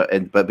like,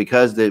 but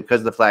because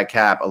of the flat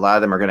cap, a lot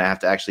of them are going to have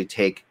to actually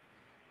take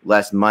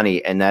less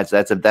money. And that's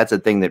a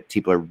thing that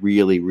people are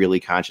really, really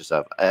conscious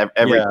of.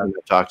 Every team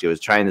I've talked to is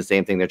trying the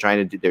same thing. They're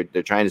trying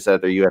to set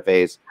up their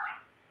UFAs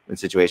in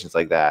situations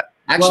like that.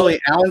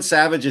 Actually, Alan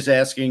Savage is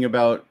asking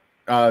about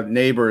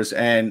Neighbors,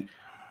 and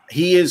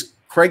he is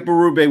Craig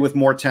Berube with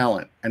more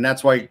talent. And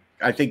that's why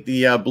I think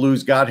the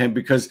Blues got him,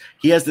 because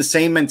he has the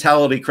same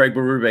mentality Craig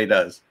Berube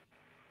does.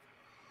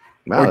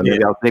 Well,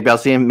 maybe I'll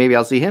see him. Maybe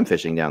I'll see him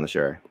fishing down the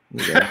shore.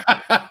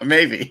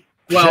 Maybe.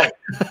 Well,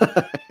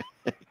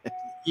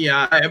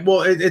 yeah.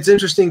 Well, it's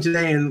interesting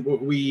today, and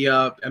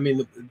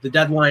the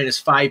deadline is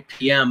 5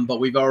 p.m., but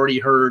we've already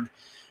heard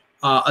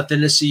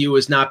Athanasiou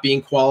is not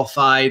being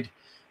qualified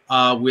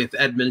with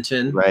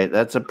Edmonton. Right.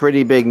 That's a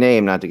pretty big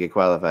name not to get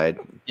qualified.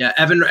 Yeah.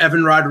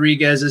 Evan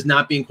Rodriguez is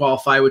not being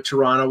qualified with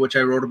Toronto, which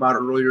I wrote about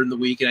earlier in the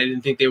week, and I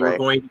didn't think they were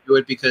going to do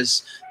it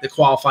because the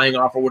qualifying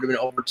offer would have been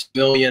over $2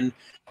 million.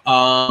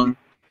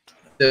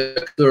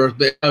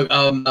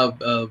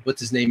 What's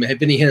his name?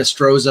 Benny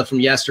Hinostroza from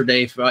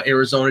yesterday.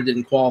 Arizona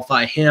didn't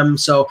qualify him,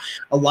 so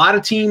a lot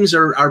of teams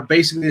are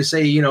basically to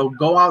say,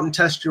 go out and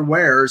test your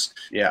wares.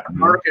 Yeah, a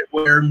market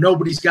where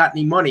nobody's got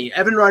any money.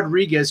 Evan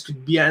Rodriguez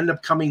could end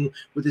up coming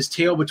with his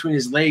tail between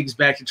his legs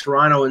back to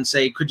Toronto and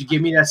say, "Could you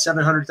give me that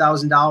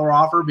 $700,000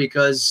 offer?"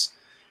 Because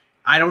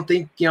I don't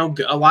think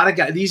a lot of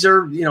guys. These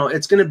are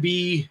it's going to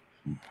be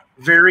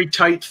very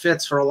tight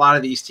fits for a lot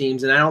of these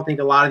teams, and I don't think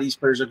a lot of these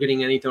players are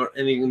getting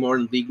anything more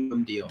than league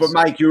minimum deals. But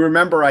Mike, you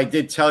remember I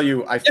did tell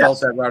you I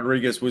felt that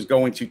Rodriguez was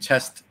going to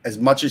test as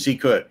much as he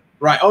could.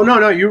 Right. Oh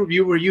no,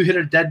 you hit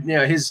a dead.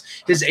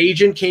 His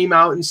agent came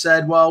out and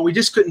said, "Well, we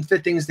just couldn't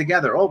fit things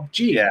together." Oh,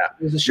 gee,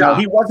 there's a shot. No,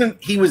 he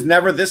wasn't. He was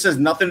never. This has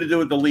nothing to do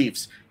with the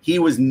Leafs. He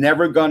was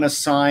never going to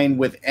sign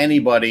with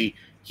anybody.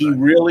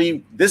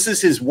 This is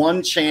his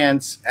one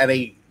chance at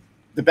the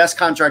best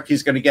contract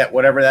he's going to get,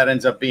 whatever that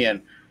ends up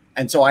being.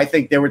 And so I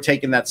think they were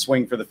taking that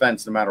swing for the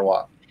fence no matter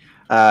what.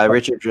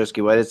 Richard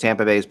Drusky, what is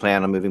Tampa Bay's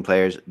plan on moving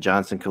players?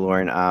 Johnson,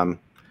 Killorn.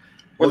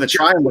 Well, they're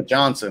trying with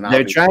Johnson.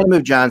 They're trying to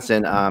move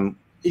Johnson.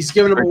 He's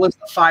giving them a list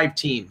of 5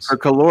 teams. For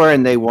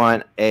Killorn, they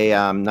want a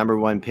number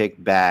 1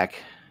 pick back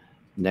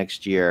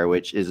next year,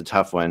 which is a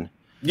tough one.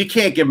 You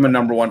can't give him a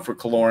number 1 for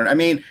Killorn. I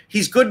mean,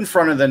 he's good in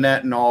front of the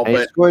net and all, but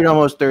he scored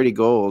almost 30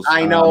 goals.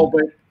 I know,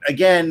 but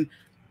again,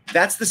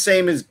 that's the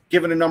same as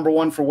giving a number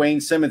 1 for Wayne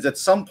Simmons. At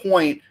some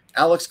point,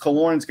 Alex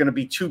Killorn's going to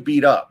be too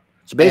beat up.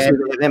 So basically,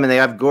 they have him, and they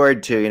have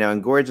Gord too.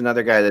 And Gord's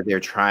another guy that they're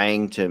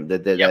trying to.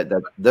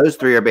 That those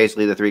 3 are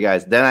basically the 3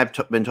 guys. Then I've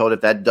been told if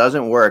that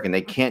doesn't work, and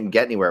they can't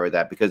get anywhere with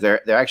that because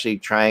they're actually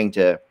trying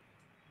to.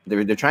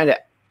 They're trying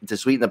to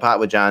sweeten the pot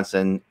with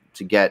Johnson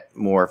to get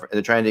more.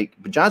 They're trying to.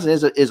 But Johnson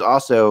is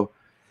also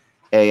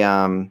a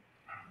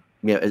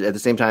at the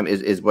same time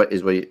is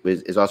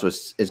also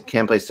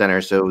can play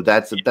center, so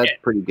that's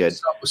pretty good.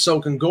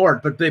 So can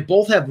Gord, but they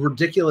both have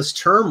ridiculous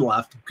term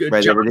left. Good,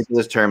 right,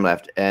 ridiculous term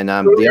left, and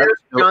at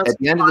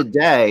the end of the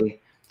day,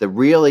 the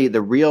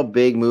real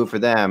big move for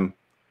them,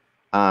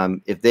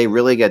 if they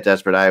really get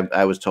desperate,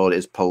 I was told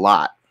is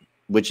Palat,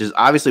 which is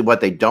obviously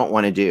what they don't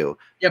want to do.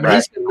 Yeah, but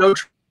he's got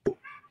no.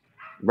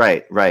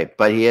 Right,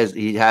 but he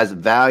has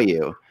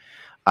value,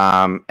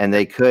 and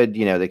they could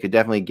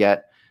definitely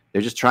get.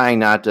 They're just trying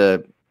not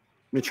to.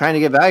 We're trying to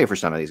get value for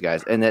some of these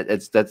guys, and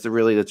that's a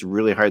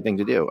really hard thing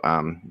to do.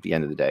 At the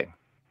end of the day,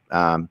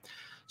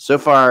 so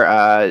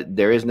far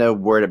there is no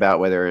word about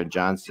whether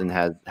Johnson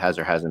has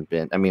or hasn't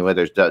been. I mean,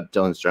 whether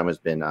Dylan Strome has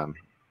been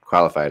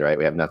qualified. Right,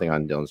 we have nothing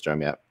on Dylan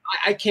Strome yet.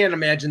 I can't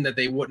imagine that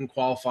they wouldn't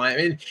qualify. I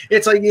mean,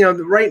 it's like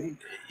right.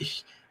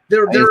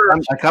 There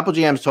a couple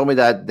GMs told me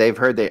that they've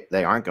heard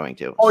they aren't going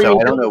to. So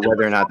I don't know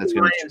whether or not that's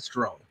going to. Ryan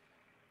Strome.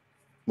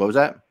 What was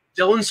that?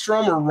 Dylan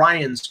Strome or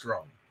Ryan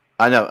Strome?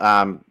 I know.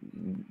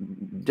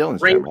 Dylan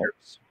Strome.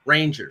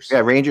 Rangers. Yeah,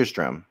 Rangers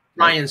Strome.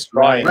 Ryan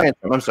Strome. Ryan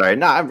Strome. I'm sorry.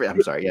 No,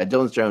 I'm sorry. Yeah,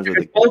 Dylan Strome's with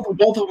the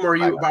both of them are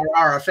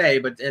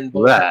RFA, but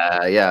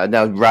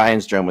no, Ryan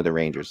Strome with the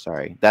Rangers.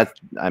 Sorry,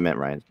 I meant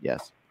Ryan.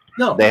 Yes.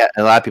 No.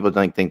 A lot of people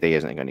don't think that he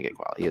isn't going to get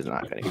quality. He is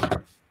not going to get.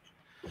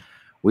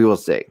 We will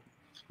see.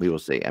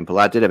 And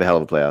Palat did have a hell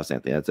of a playoffs,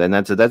 Anthony.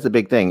 That's a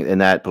big thing. In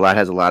that Palat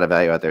has a lot of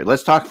value out there.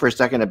 Let's talk for a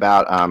second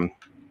about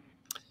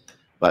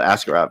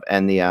Askarov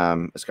and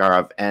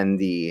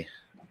the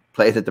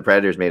play that the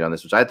Predators made on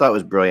this, which I thought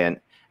was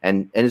brilliant.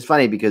 And it's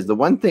funny because the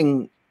one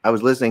thing I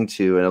was listening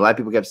to, and a lot of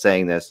people kept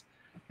saying this,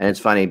 and it's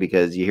funny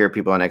because you hear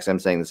people on XM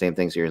saying the same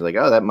things. So you're like,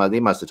 oh, they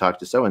must have talked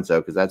to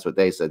so-and-so because that's what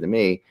they said to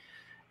me,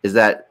 is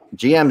that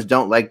GMs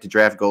don't like to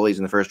draft goalies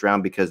in the first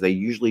round because they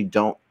usually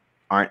don't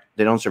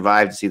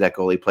survive to see that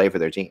goalie play for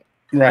their team.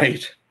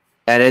 Right.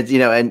 And it's,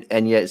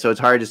 and yet, so it's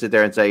hard to sit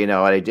there and say,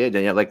 what I did.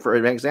 And, like, for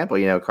an example,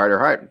 Carter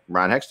Hart,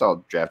 Ron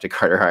Hextall drafted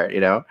Carter Hart,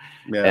 and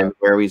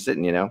where are we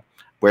sitting,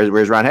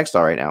 where's Ron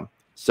Hextall right now?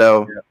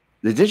 So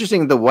it's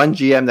interesting. The one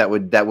GM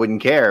that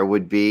wouldn't care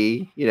would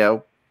be,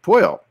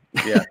 Poyle.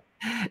 Yeah.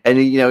 And,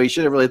 he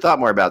should have really thought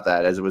more about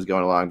that as it was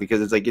going along,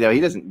 because it's like, he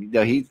doesn't,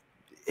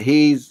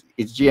 he's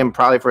GM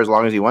probably for as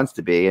long as he wants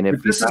to be. And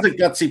if this is a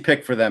gutsy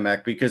pick for them,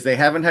 Eck, because they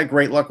haven't had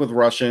great luck with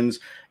Russians,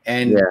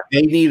 and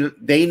they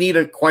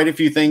need quite a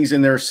few things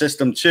in their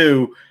system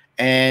too.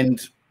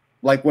 And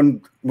like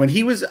when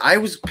he was, I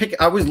was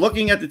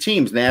looking at the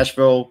teams,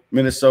 Nashville,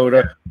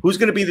 Minnesota, who's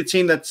going to be the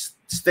team that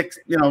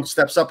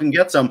steps up and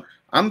gets them.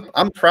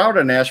 I'm proud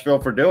of Nashville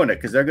for doing it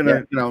because they're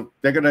gonna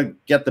they're gonna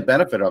get the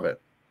benefit of it.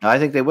 I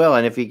think they will,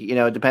 and if he,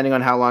 depending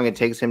on how long it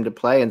takes him to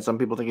play, and some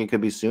people think it could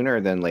be sooner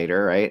than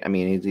later, right? I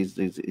mean,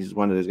 he's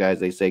one of those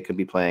guys they say could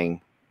be playing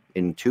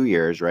in 2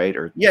 years, right?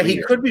 Or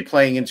he could be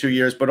playing in 2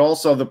 years, but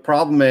also the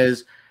problem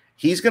is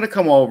he's going to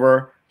come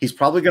over. He's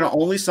probably going to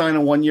only sign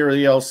a 1-year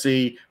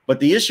ELC, but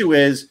the issue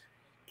is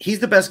he's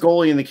the best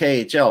goalie in the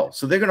KHL,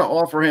 so they're going to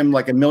offer him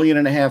like $1.5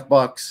 million.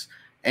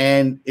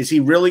 And is he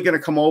really going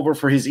to come over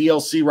for his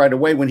ELC right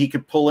away when he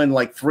could pull in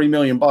like $3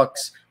 million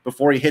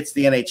before he hits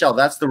the NHL?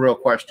 That's the real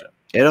question.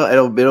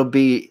 It'll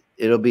be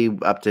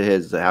up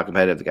to how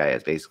competitive the guy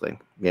is, basically.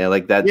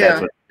 Like that.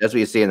 Yeah. That's what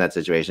you see in that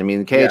situation. I mean,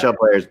 the KHL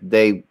players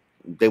they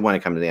want to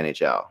come to the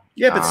NHL.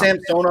 Yeah, but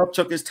Samsonov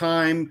took his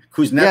time.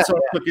 Kuznetsov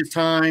took his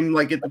time.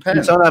 Like it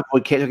depends. Samsonov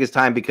took his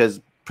time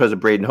because of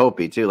Braden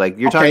Holtby too. Like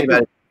you're talking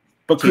about,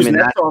 but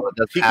Kuznetsov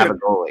doesn't have a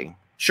goalie.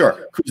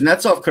 Sure,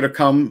 Kuznetsov could have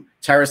come.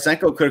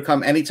 Tarasenko could have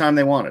come anytime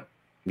they wanted.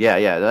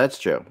 Yeah, that's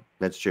true.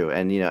 That's true.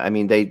 And I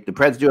mean, the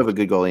Preds do have a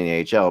good goalie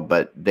in the AHL,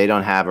 but they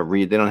don't have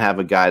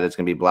a guy that's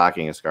going to be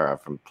blocking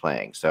Askarov from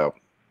playing. So,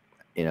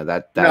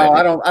 that. No,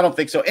 I don't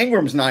think so.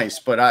 Ingram's nice,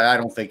 but I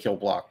don't think he'll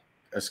block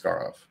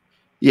Askarov.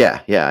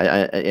 Yeah,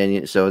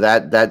 and so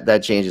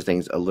that changes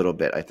things a little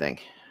bit. I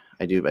think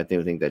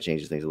think that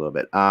changes things a little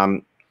bit.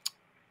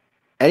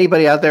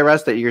 Anybody out there,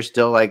 Russ, that you're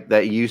still like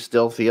that you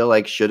still feel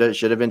like should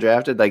have been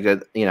drafted? Like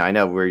that, I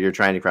know where you're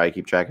trying to probably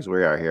keep track as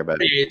we are here,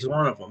 but he's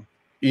one of them.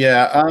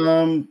 Yeah.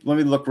 Let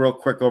me look real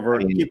quick over.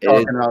 Keep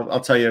talking. I'll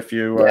tell you a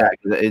few.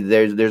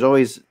 There's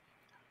always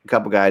a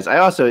couple guys. I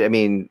also,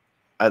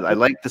 I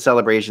like the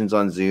celebrations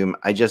on Zoom.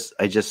 I just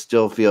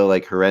still feel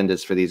like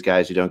horrendous for these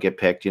guys who don't get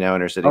picked, and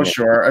are sitting. Oh,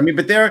 sure. I mean,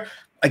 but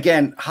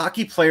again,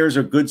 hockey players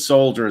are good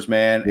soldiers,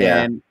 man.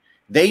 Yeah. And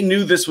they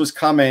knew this was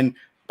coming.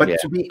 But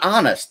to be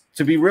honest,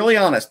 to be really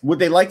honest, would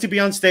they like to be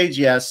on stage?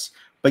 Yes.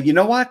 But you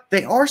know what?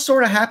 They are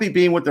sort of happy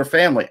being with their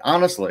family,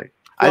 honestly.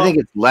 I think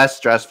it's less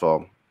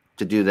stressful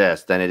to do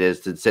this than it is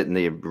to sit in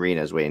the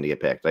arenas waiting to get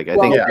picked. Like, I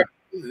think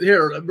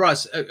here,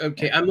 Russ.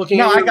 Okay, I'm looking.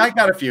 No, I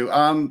got a few.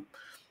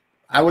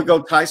 I would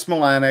go Ty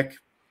Smolanic.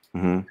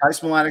 Mhm. Ty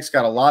Smolanic's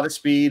got a lot of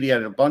speed. He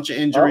had a bunch of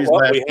injuries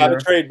last we have year.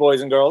 a trade,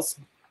 boys and girls.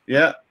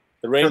 Yeah.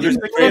 The Rangers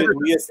traded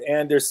Elias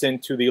Anderson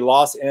to the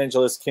Los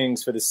Angeles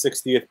Kings for the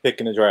 60th pick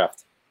in the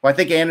draft. Well, I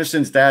think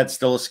Anderson's dad's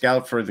still a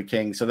scout for the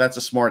Kings, so that's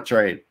a smart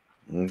trade.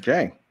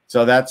 Okay.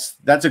 So that's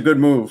a good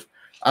move.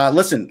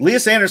 Listen,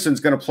 Elias Anderson's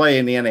going to play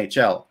in the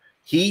NHL.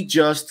 He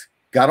just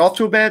got off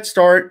to a bad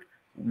start,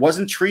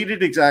 wasn't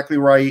treated exactly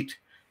right,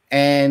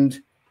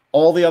 and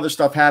all the other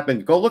stuff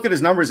happened. Go look at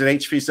his numbers at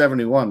HP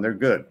 71. They're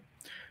good.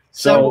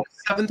 So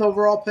 7th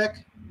overall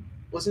pick,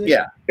 wasn't he?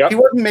 Yeah. Yep. He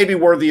wasn't maybe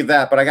worthy of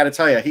that, but I got to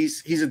tell you,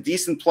 he's a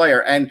decent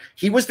player, and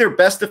he was their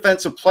best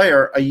defensive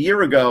player a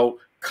year ago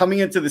coming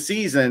into the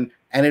season,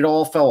 and it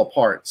all fell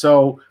apart.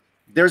 So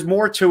there's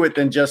more to it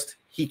than just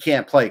he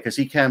can't play, because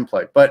he can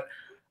play. But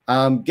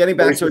getting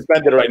back to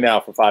suspended right now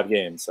for 5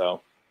 games.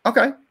 So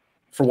okay,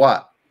 for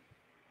what?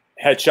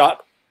 Headshot.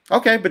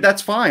 Okay, but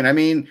that's fine. I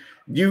mean,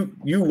 you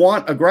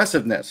want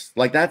aggressiveness.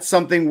 Like, that's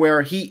something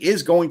where he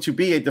is going to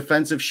be a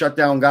defensive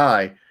shutdown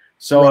guy.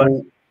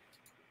 So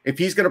if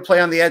he's going to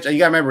play on the edge, and you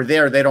got to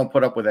remember, they don't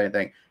put up with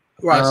anything.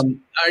 Russ,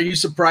 are you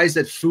surprised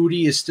that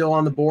Foodie is still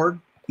on the board?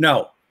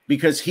 No,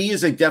 because he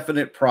is a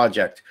definite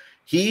project.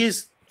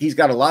 He's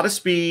got a lot of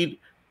speed,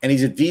 and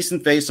he's a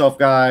decent face-off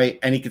guy,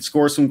 and he could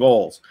score some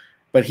goals.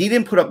 But he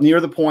didn't put up near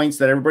the points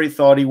that everybody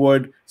thought he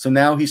would, so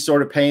now he's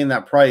sort of paying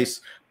that price.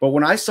 But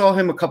when I saw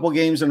him a couple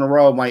games in a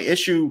row, my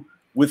issue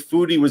with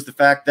Foodie was the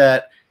fact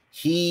that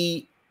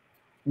he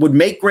would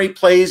make great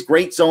plays,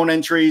 great zone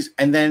entries,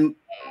 and then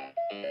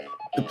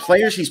the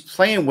players he's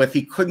playing with,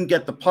 he couldn't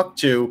get the puck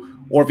to,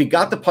 or if he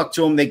got the puck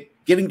to him, they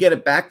didn't get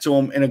it back to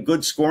him in a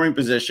good scoring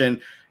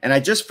position. And I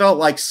just felt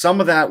like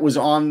some of that was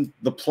on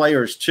the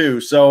players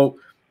too. So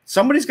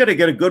somebody's got to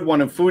get a good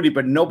one in Foodie,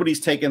 but nobody's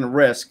taking a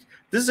risk.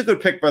 This is a good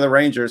pick by the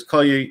Rangers.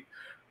 Cully,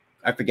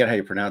 I forget how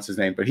you pronounce his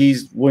name, but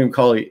he's William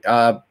Cully.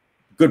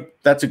 Good.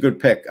 That's a good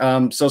pick.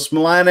 So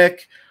Smolanic,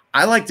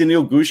 I like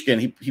Daniil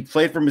Gushkin. He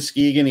played for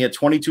Muskegon. He had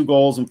 22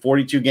 goals in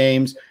 42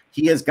 games.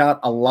 He has got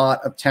a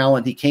lot of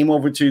talent. He came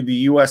over to the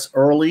U.S.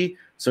 early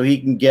so he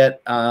can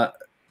get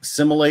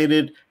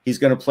assimilated. He's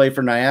going to play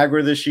for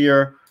Niagara this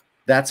year.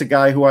 That's a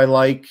guy who I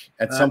like.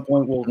 At some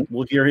point,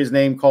 we'll hear his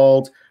name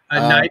called.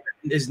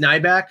 Is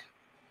Nyback?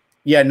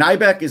 Yeah,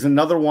 Nyback is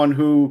another one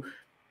who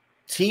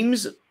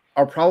teams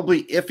are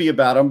probably iffy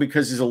about him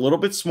because he's a little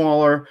bit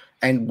smaller,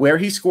 and where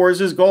he scores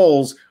his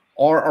goals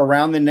are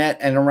around the net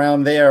and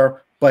around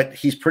there. But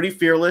he's pretty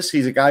fearless.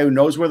 He's a guy who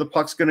knows where the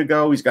puck's going to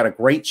go. He's got a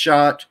great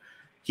shot.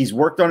 He's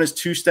worked on his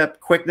 2-step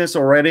quickness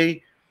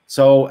already.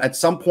 So at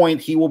some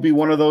point, he will be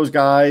one of those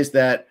guys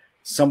that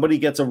somebody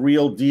gets a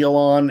real deal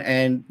on.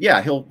 And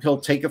yeah, he'll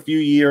take a few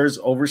years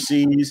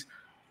overseas,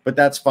 but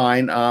that's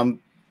fine.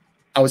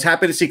 I was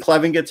happy to see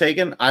Clevin get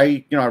taken.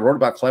 I wrote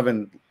about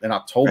Clevin in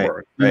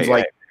October.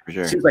 It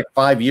seems like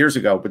 5 years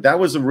ago, but that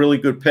was a really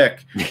good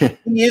pick.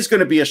 He is going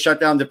to be a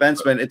shutdown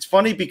defenseman. It's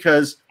funny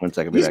because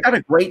he's got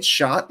a great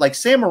shot. Like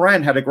Sam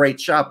Morin had a great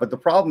shot, but the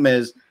problem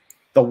is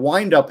the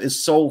windup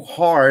is so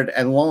hard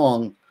and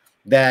long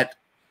that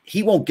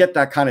he won't get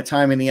that kind of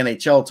time in the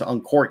NHL to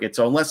uncork it.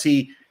 So unless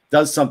he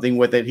does something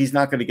with it, he's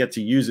not going to get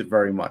to use it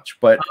very much.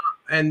 But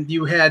and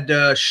you had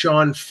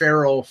Sean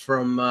Farrell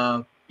from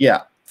I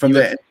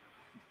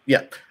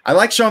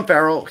like Sean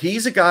Farrell.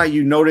 He's a guy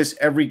you notice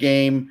every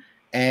game,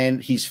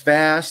 and he's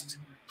fast.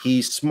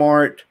 He's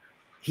smart.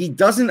 He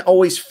doesn't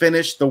always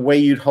finish the way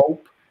you'd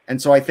hope,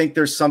 and so I think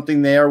there's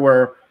something there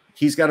where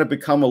he's got to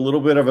become a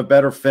little bit of a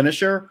better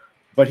finisher.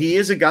 But he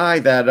is a guy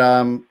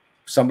that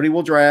somebody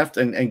will draft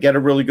and get a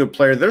really good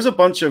player. There's a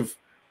bunch of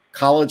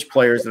college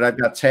players that I've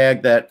got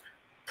tagged that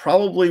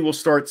probably will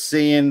start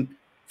seeing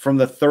from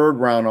the 3rd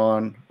round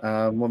on.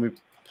 Let me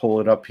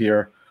pull it up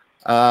here.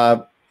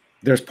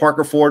 There's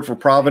Parker Ford for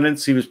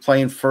Providence. He was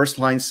playing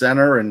first-line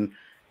center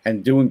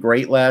and doing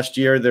great last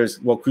year.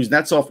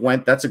 Kuznetsov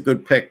went. That's a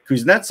good pick.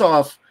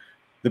 Kuznetsov,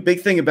 the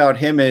big thing about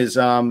him is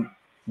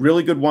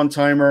really good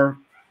one-timer,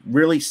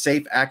 really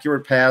safe,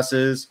 accurate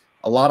passes,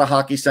 a lot of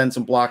hockey sense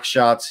and block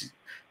shots.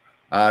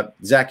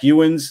 Zach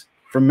Ewens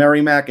from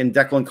Merrimack and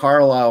Declan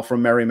Carlisle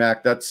from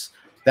Merrimack.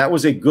 That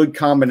was a good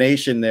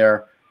combination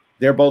there.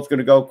 They're both going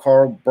to go.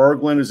 Carl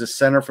Berglund is a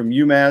center from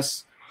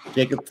UMass.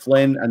 Jacob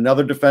Flynn,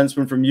 another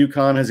defenseman from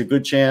UConn, has a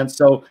good chance.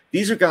 So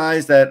these are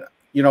guys that,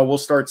 we'll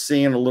start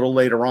seeing a little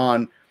later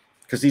on,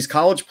 because these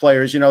college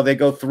players, they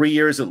go 3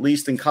 years at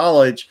least in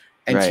college,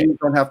 and teams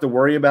don't have to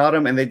worry about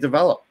them, and they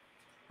develop.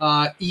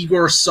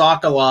 Igor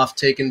Sokolov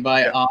taken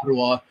by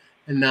Ottawa,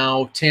 and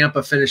now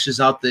Tampa finishes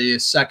out the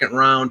 2nd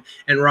round.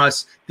 And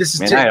Russ, this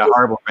is I had a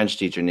horrible French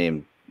teacher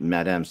named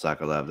Madame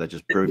Sokolov. That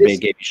just gave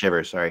me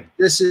shivers. Sorry.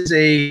 This is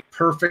a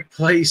perfect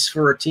place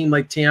for a team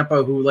like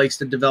Tampa who likes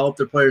to develop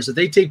their players. If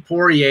they take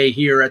Poirier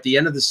here at the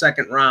end of the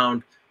second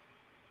round,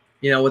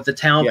 with the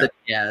talent that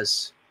he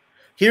has.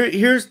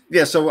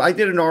 So I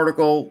did an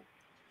article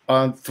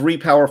on 3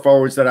 power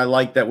forwards that I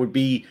like that would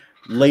be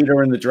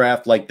later in the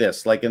draft like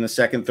this, like in the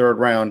second, third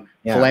round.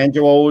 Yeah.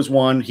 Colangelo was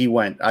one. He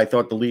went. I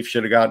thought the Leafs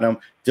should have gotten him.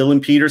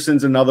 Dylan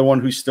Peterson's another one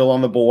who's still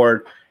on the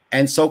board.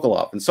 And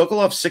Sokolov. And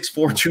Sokolov's 6'4",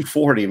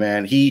 240,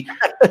 man. He's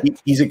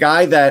a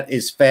guy that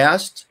is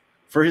fast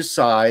for his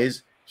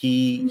size.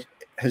 He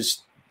has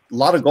a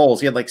lot of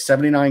goals. He had like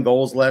 79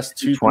 goals last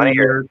 20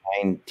 or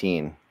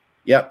 19.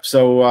 Yep.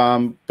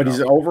 So, but he's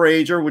an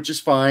overager, which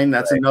is fine.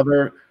 That's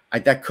another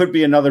that could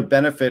be another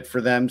benefit for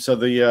them. So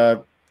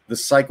the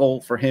cycle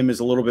for him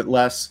is a little bit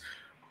less.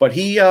 But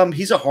he's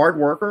a hard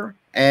worker,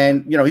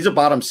 and he's a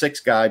bottom 6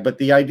 guy. But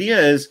the idea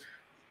is,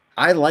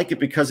 I like it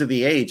because of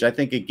the age. I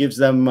think it gives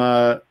them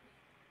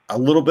a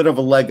little bit of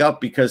a leg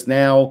up because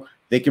now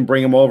they can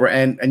bring him over.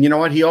 And you know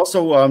what? He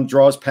also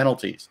draws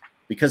penalties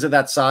because of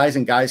that size,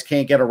 and guys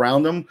can't get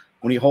around him.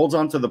 When he holds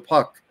onto the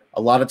puck,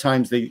 a lot of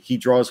times he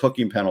draws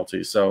hooking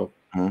penalties. So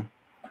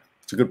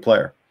it's a good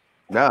player.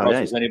 No,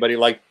 nice. Is anybody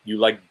you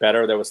like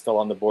better that was still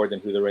on the board than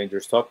who the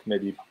Rangers took?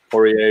 Maybe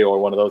Poirier or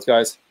one of those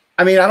guys?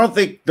 I mean, I don't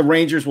think the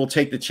Rangers will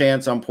take the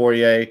chance on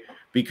Poirier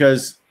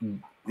because,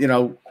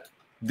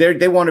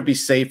 they want to be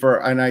safer.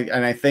 And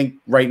I think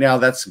right now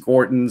that's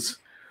Gorton's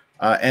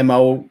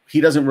MO.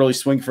 He doesn't really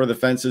swing for the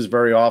fences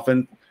very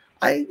often.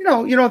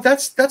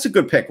 That's a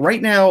good pick.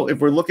 Right now, if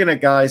we're looking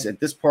at guys at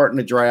this part in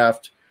the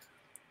draft,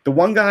 the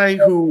one guy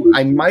who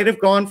I might have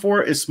gone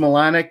for is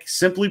Smolanic,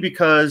 simply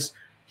because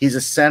he's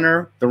a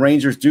center. The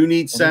Rangers do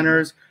need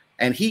centers,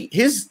 and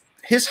his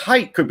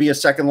height could be a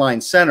second line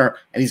center,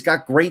 and he's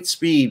got great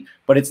speed,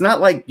 but it's not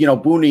like,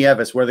 Booney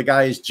Evis, where the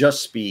guy is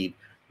just speed.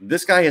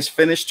 This guy has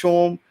finished to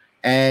him,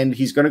 and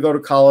he's going to go to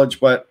college,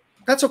 but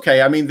that's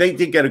okay. I mean, they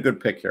did get a good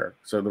pick here.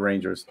 So the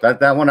Rangers,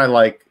 that one I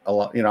like a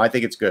lot. I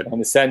think it's good. And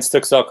the Sens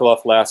took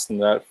Sokolov last,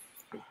 and that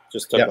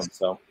just took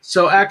him.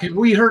 So have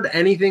we heard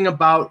anything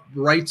about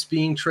rights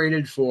being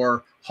traded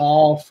for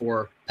Hall,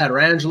 for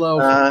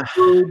Pietrangelo?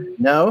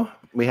 No,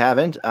 we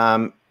haven't.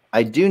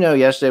 I do know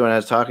yesterday when I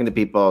was talking to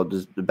people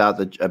just about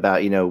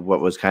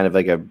what was kind of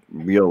like a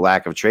real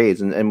lack of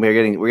trades, and we're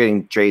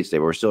getting trades today,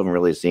 but we're still haven't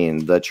really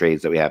seen the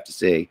trades that we have to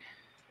see.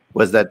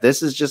 Was that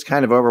this is just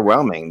kind of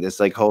overwhelming. This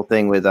whole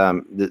thing with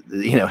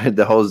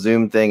the whole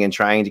Zoom thing and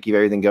trying to keep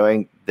everything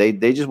going. They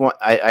just want.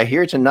 I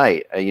hear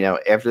tonight.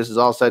 After this is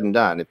all said and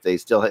done, if they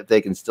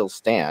can still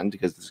stand,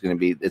 because it's going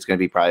to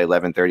be probably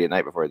 11:30 at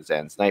night before this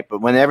ends tonight.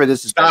 But whenever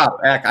this is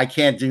I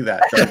can't do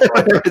that.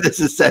 Whenever this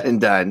is said and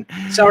done.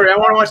 Sorry, I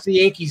want to watch the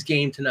Yankees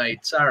game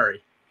tonight.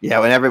 Sorry. Yeah,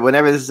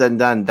 whenever this is said and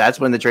done,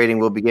 that's when the trading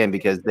will begin,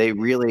 because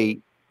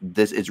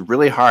it's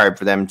really hard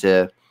for them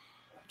to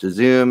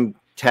Zoom,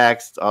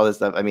 text, all this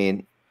stuff. I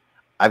mean,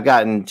 I've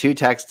gotten 2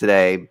 texts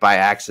today by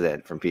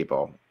accident from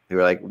people who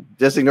were like,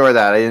 just ignore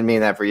that. I didn't mean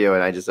that for you.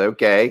 And I just,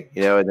 okay.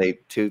 And they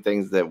 2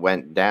 things that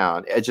went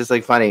down. It's just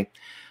like funny.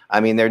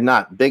 I mean, they're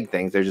not big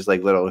things. They're just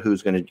like little,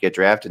 who's going to get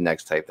drafted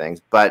next type things.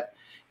 But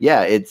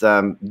yeah, it's,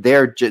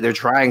 they're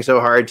trying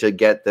so hard to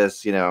get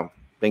this, thing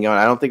going.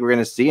 I don't think we're going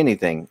to see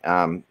anything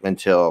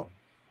until,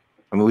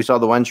 we saw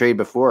the one trade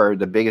before.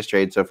 The biggest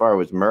trade so far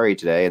was Murray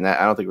today. And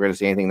I don't think we're going to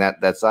see anything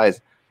that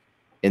size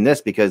in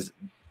this, because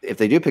if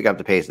they do pick up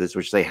the pace of this,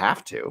 which they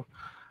have to,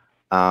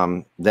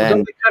 then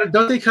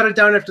don't they cut it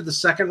down after the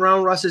second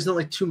round, Russ? Isn't it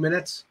like 2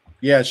 minutes?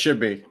 Yeah, it should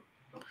be.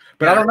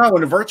 But I don't know.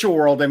 In the virtual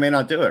world, they may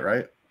not do it,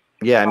 right?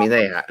 Yeah, I mean,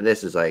 they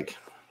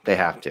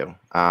have to.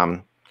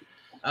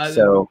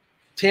 So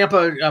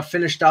Tampa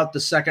finished out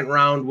the second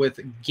round with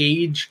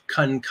Gage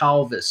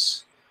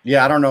Concalves.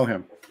 Yeah, I don't know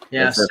him.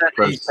 Yeah, that's their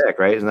first pick,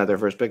 right? Isn't that their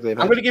first pick? I'm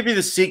going to give you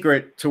the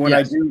secret to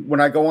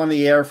when I go on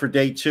the air for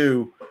day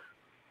 2,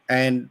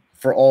 and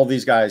for all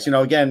these guys,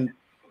 again,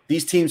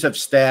 these teams have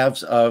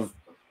staffs of,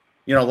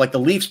 like the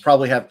Leafs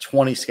probably have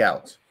 20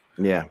 scouts.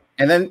 Yeah.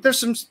 And then there's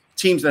some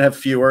teams that have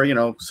fewer,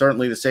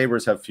 certainly the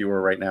Sabres have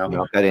fewer right now.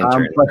 No, but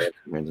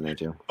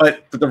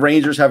the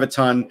Rangers have a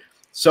ton.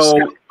 So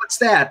what's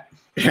that?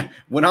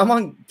 When I'm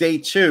on day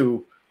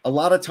 2, a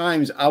lot of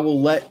times I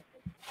will let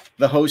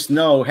the host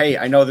know, hey,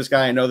 I know this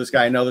guy, I know this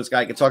guy, I know this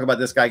guy. I can talk about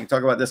this guy, I can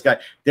talk about this guy.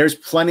 There's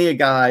plenty of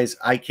guys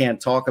I can't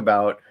talk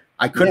about.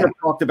 I couldn't have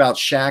talked about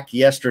Shaq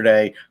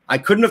yesterday. I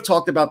couldn't have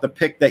talked about the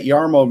pick that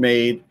Yarmo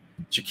made,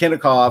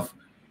 Chikinikov,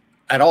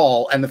 at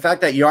all. And the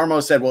fact that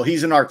Yarmo said, well,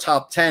 he's in our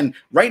top 10.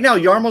 Right now,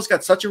 Yarmo's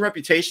got such a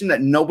reputation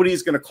that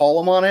nobody's going to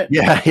call him on it.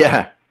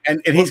 Yeah.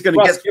 And he's going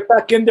to get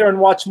back in there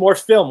and watch more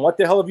film. What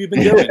the hell have you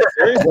been doing?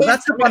 Well,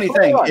 that's the funny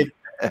thing.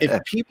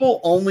 If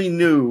people only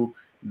knew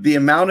the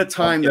amount of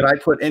time that I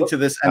put into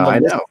this, and I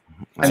know.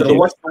 So the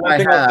one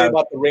thing I'll say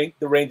about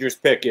the Rangers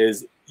pick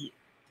is,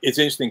 it's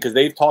interesting because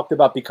they've talked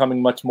about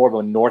becoming much more of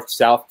a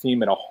north-south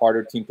team and a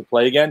harder team to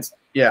play against,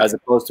 as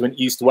opposed to an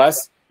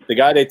east-west. The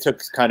guy they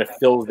took kind of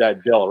fills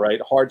that bill,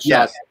 right? Hard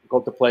shot,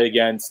 difficult to play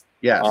against.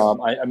 Yes.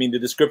 I mean, the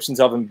descriptions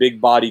of him: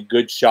 big body,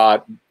 good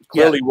shot,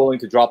 clearly willing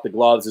to drop the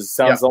gloves. It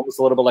sounds almost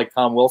a little bit like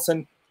Tom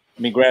Wilson.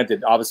 I mean,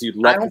 granted, obviously you'd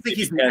love to think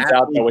he stands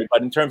out that way,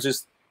 but in terms of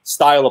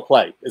style of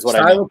play is what I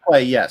mean. Style of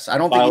play, yes. I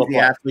don't think he's the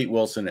athlete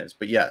Wilson is,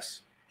 but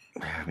yes.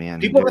 Man,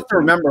 people have to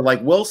remember,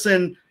 like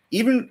Wilson,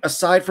 even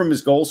aside from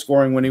his goal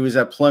scoring when he was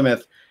at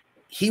Plymouth,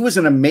 he was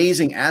an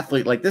amazing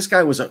athlete. Like this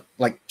guy was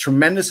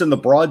tremendous in the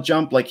broad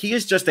jump. Like he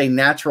is just a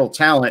natural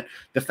talent.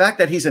 The fact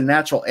that he's a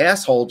natural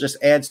asshole just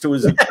adds to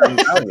his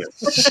value.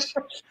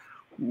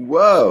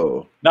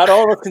 Whoa! Not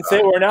all of us can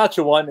say we're a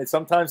natural one. And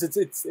sometimes it's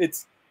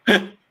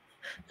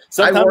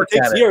sometimes it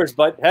takes years,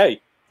 but hey,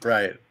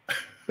 right.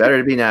 Better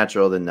to be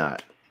natural than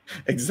not.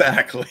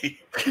 Exactly.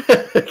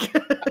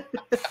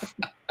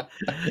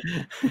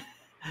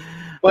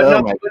 But oh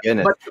no, my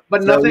goodness!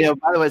 But so, nothing.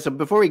 By the way, so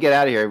before we get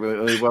out of here,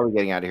 we're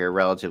getting out of here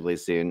relatively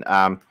soon.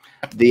 I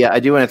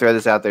do want to throw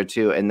this out there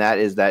too, and that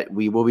is that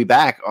we'll be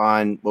back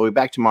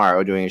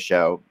tomorrow doing a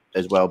show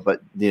as well,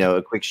 but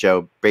a quick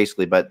show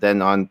basically. But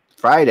then on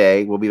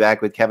Friday we'll be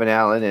back with Kevin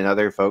Allen and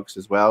other folks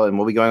as well, and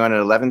we'll be going on at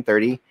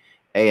 11:30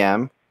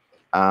 a.m.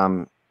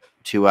 I'm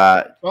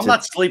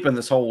not sleeping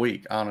this whole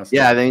week, honestly.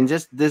 Yeah, I mean,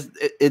 just this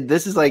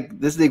is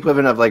the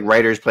equivalent of like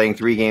writers playing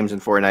 3 games in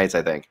 4 nights,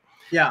 I think.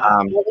 Yeah,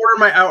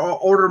 I'll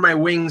order my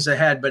wings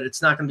ahead, but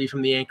it's not going to be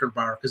from the Anchor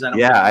Bar because I don't.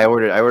 Yeah, I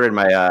ordered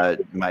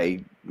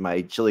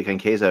my chili con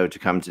queso to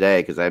come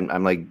today because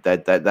I'm like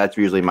that's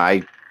usually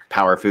my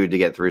power food to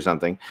get through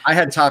something. I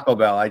had Taco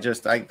Bell. I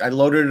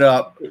loaded it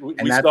up,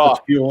 and that's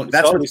what's fueling.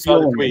 That's what's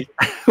fueling me.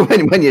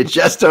 when you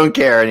just don't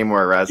care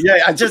anymore, Russ.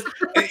 Yeah,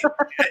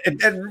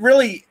 and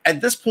really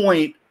at this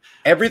point,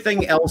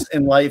 everything else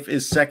in life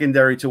is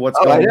secondary to what's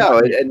going on. I know,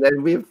 and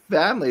then we have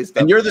families.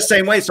 And you're the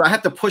same way, so I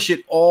have to push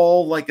it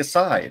all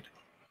aside.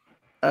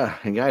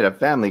 And I had a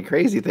family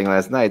crazy thing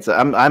last night, so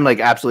I'm like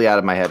absolutely out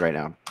of my head right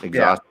now,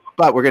 exhausted. Yeah.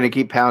 But we're going to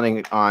keep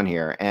pounding on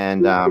here.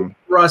 And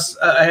Russ,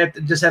 I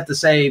have to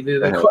say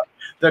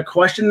the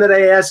question that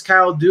I asked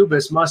Kyle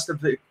Dubas must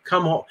have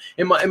come home.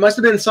 It must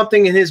have been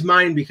something in his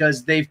mind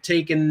because they've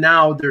taken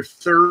now their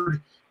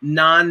 3rd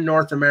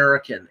non-North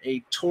American,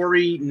 a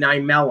Tori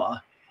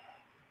Niemela.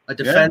 A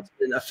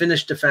defenseman, a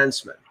Finnish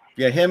defenseman.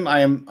 Yeah, him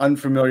I am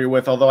unfamiliar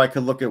with, although I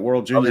could look at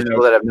World Junior.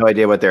 People that have no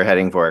idea what they're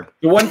heading for.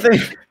 The one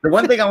thing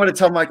I want to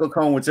tell Michael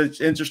Cohen, which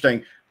is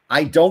interesting,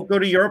 I don't go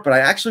to Europe, but I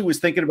actually was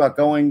thinking about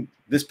going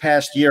this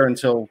past year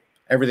until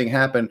everything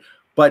happened.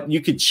 But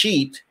you could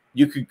cheat.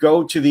 You could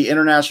go to the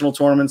international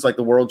tournaments like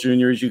the World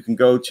Juniors. You can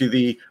go to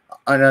the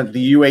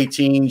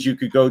U18s. You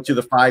could go to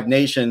the 5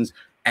 Nations.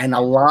 And a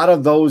lot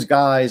of those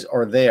guys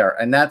are there.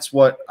 And that's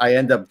what I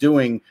end up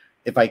doing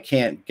if I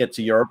can't get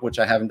to Europe, which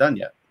I haven't done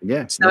yet.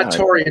 Yeah, it's not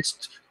Tori.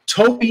 It's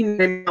Topi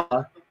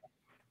Niemela,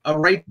 a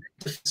right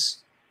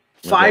defense,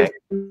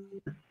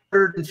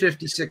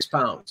 556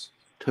 pounds.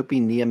 Topi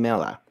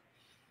Niemela.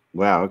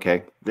 Wow.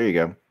 Okay, there you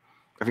go.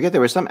 I forget there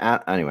was some.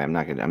 Anyway,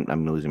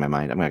 I'm losing my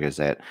mind. I'm not gonna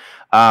say it.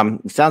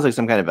 It sounds like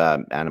some kind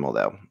of animal,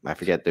 though. I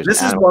forget.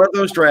 This is one of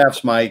those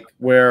drafts, Mike,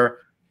 where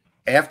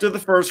after the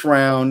first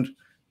round,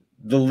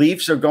 the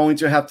Leafs are going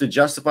to have to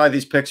justify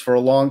these picks for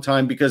a long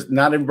time because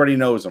not everybody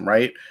knows them,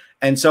 right?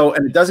 And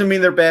it doesn't mean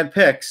they're bad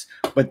picks,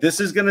 but this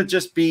is going to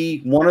just be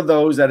one of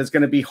those that is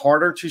going to be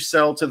harder to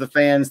sell to the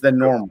fans than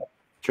normal.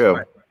 True.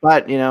 Right.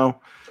 But,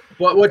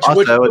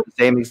 also at the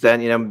same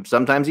extent,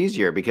 sometimes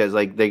easier because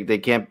like they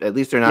can't, at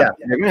least they're not,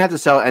 they're going to have to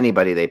sell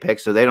anybody they pick.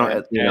 So they don't,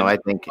 I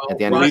think at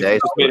the end of the day,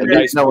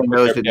 no one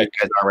knows who these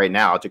guys are right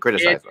now to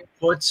criticize them. It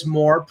puts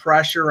more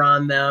pressure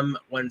on them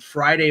when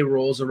Friday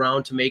rolls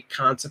around to make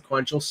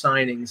consequential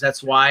signings.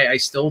 That's why I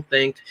still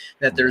think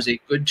that there's a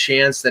good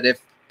chance that if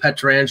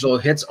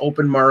Pietrangelo hits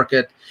open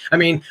market, I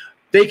mean,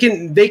 they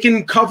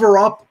can cover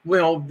up,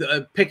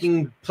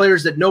 picking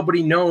players that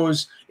nobody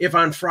knows if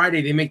on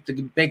Friday they make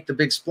the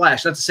big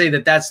splash. Not to say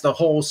that that's the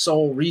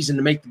sole reason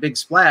to make the big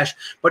splash,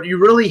 but you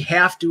really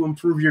have to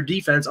improve your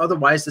defense.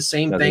 Otherwise, the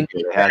same thing.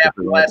 They have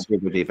to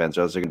improve defense,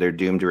 or else they're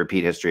doomed to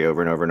repeat history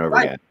over and over and over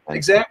again.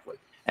 Exactly.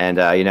 And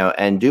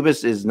and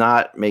Dubas is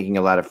not making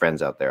a lot of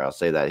friends out there. I'll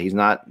say that he's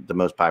not the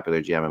most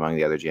popular GM among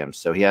the other GMs.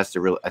 So he has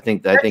to really. I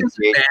think that's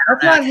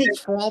not his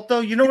fault, though.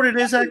 You know what it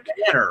is?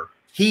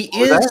 He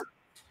is.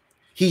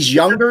 He's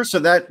younger, so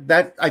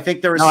that I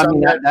think there is.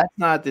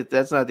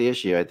 That's not the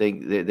issue. I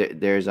think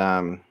there's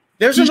an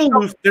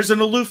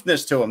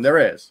aloofness to him. There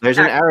is. There's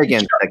an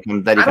arrogance that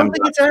comes. I don't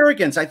think it's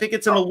arrogance. I think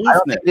it's an aloofness. I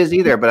don't think it is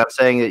either. But I'm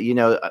saying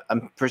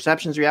that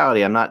perception's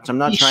reality. I'm not trying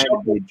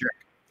to be a jerk.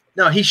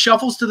 No, he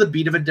shuffles to the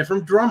beat of a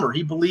different drummer.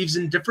 He believes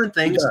in different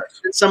things than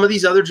some of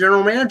these other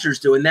general managers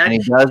do. And he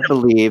does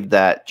believe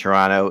that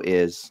Toronto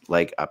is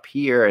like up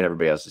here and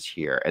everybody else is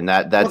here. And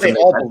they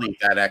all believe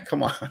that.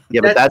 Come on. Yeah,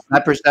 but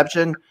that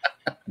perception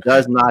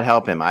does not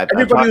help him.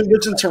 Everybody who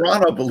lives in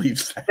Toronto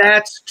believes that.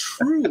 That's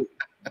true.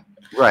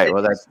 Right.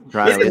 Well, that's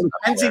Toronto.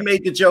 Mackenzie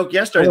made the joke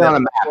yesterday. On a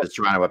map is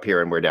Toronto up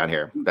here and we're down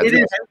here. Mackenzie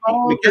made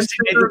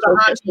the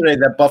joke yesterday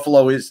that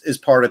Buffalo is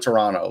part of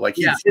Toronto. Like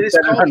he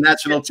said on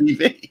national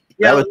TV.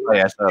 That was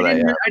funny. I saw that.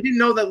 Yeah. I didn't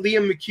know that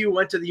Liam McHugh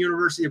went to the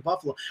University of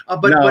Buffalo.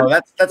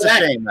 That's a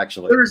shame,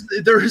 actually.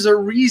 There is a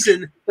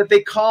reason that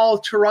they call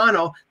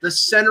Toronto the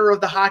center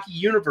of the hockey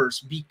universe,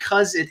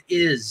 because it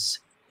is.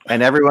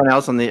 And everyone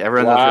else on the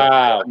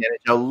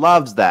show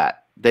loves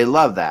that. They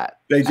love that.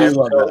 They do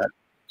love that.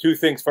 Two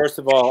things. First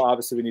of all,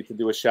 obviously, we need to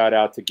do a shout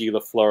out to Guy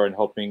Lafleur and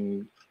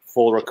hoping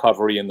full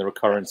recovery in the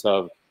recurrence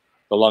of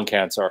the lung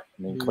cancer.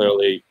 I mean,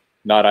 clearly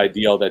not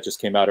ideal. That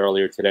just came out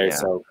earlier today. Yeah.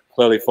 So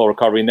clearly full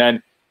recovery. And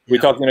then we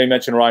talked, you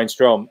mentioned Ryan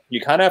Strome. You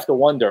kind of have to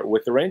wonder,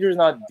 with the Rangers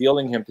not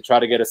dealing him to try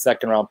to get a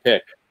second-round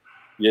pick,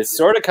 you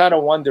sort of kind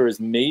of wonder is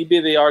maybe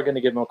they are going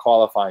to give him a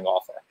qualifying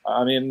offer.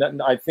 I mean,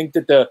 I think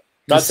that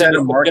not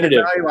saying market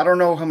value. I don't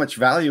know how much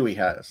value he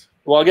has.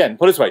 Well, again,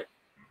 put it this way.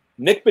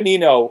 Nick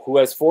Bonino, who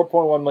has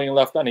 $4.1 million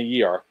left on a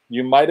year,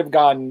 you might have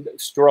gotten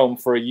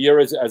Strome for a year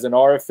as an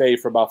RFA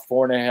for about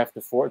 $4.5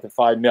 to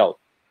 $5 million.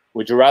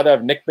 Would you rather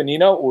have Nick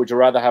Bonino, or would you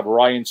rather have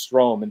Ryan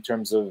Strome in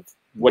terms of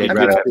what he I'll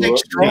take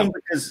Strome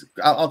because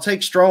I'll take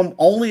Strome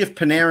only if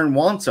Panarin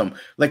wants him.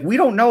 Like, we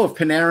don't know if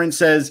Panarin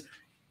says,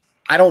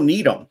 I don't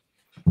need him.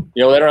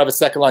 They don't have a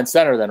second line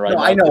center then, right? No,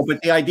 I know,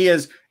 but the idea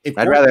is,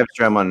 I'd rather have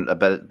Strome on,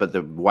 but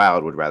the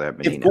Wild would rather have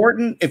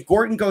Bonino. If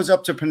Gordon goes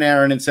up to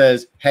Panarin and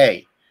says,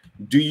 hey,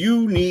 do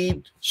you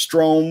need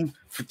Strome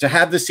to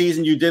have the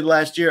season you did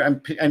last year?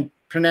 And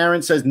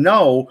Panarin says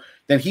no,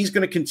 then he's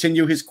going to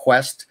continue his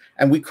quest,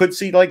 and we could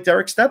see like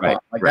Derek Stepan.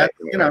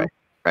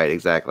 Right,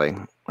 exactly.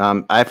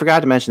 I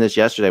forgot to mention this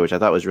yesterday, which I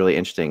thought was really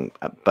interesting,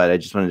 but I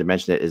just wanted to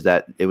mention it. Is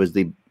that it was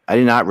I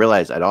did not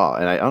realize at all,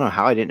 and I don't know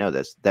how I didn't know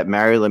this, that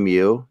Mario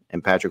Lemieux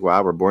and Patrick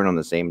Roy were born on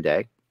the same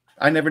day.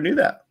 I never knew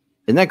that.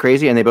 Isn't that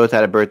crazy? And they both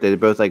had a birthday. They're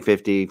both like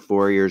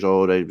 54 years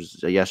old. It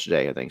was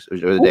yesterday, I think. Or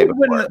the day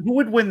before. Who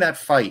would win that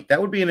fight?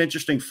 That would be an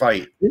interesting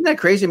fight. Isn't that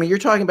crazy? I mean, you're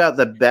talking about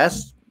the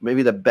best,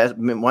 maybe the best,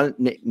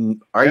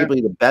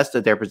 arguably the best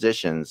at their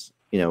positions,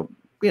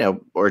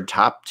 or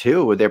top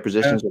two with their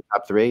positions, or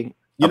top three.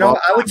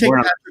 I would take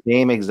Patrick, the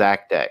same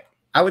exact day.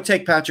 I would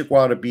take Patrick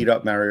Roy to beat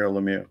up Mario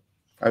Lemieux.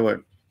 I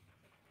would.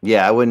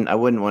 Yeah, I wouldn't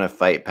want to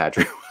fight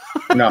Patrick.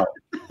 No.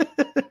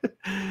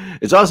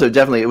 It's also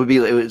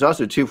it's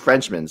also two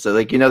Frenchmen. So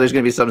there's going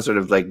to be some sort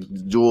of like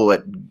duel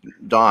at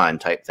dawn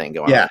type thing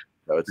going on.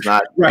 So it's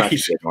not, right. Not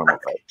a normal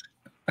fight.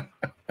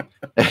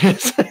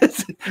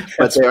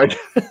 But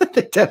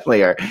they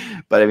definitely are.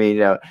 But I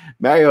mean,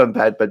 Mario and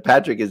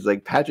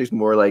Patrick's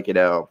more like,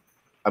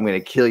 I'm going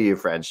to kill you,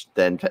 French,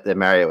 than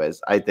Mario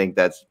is. I think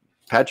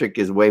Patrick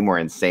is way more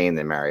insane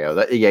than Mario.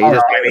 I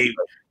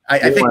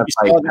think we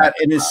saw that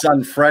in his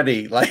son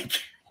Freddie.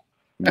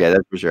 Yeah,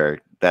 that's for sure.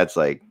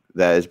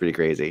 That is pretty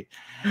crazy.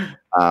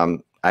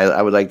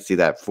 I would like to see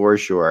that for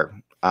sure.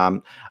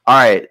 All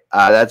right,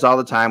 that's all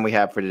the time we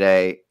have for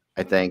today,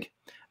 I think.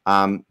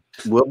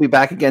 We'll be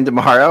back again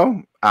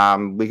tomorrow.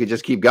 We could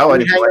just keep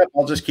going.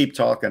 I'll just keep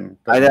talking.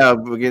 I know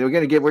we're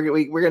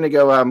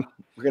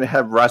gonna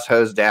have Russ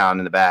hosed down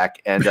in the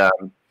back, and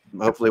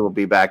hopefully we'll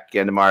be back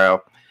again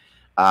tomorrow.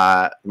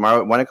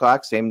 Tomorrow at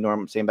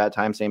 1:00, same bad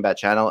time, same bad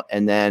channel,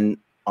 and then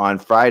on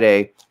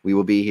Friday we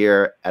will be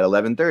here at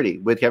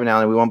 11:30 with Kevin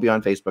Allen. We won't be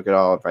on Facebook at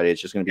all on Friday.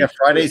 It's just going to be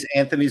Friday's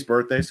Anthony's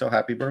birthday, so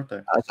happy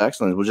birthday. That's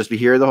excellent. We'll just be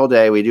here the whole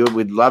day.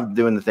 We'd loved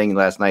doing the thing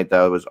last night,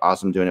 though. It was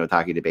awesome doing it with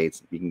Hockey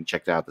Debates. You can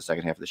check out the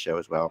second half of the show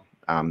as well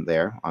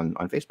there on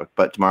Facebook.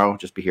 But tomorrow we'll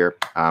just be here,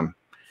 and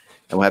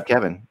we'll have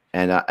Kevin.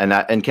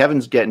 And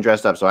Kevin's getting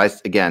dressed up. So I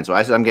said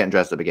I'm getting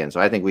dressed up again.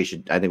 So I think we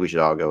should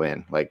all go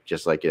in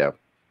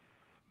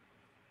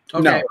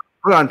Okay. No.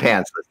 Put on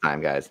pants this time,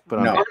 guys.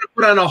 I'm going to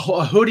put on a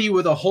hoodie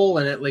with a hole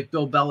in it like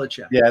Bill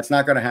Belichick. Yeah, it's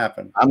not going to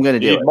happen. I'm going to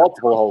do it.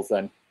 Multiple holes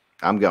then.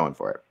 I'm going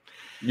for it.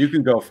 You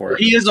can go for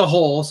it. He is a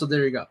hole, so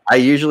there you go. I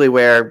usually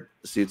wear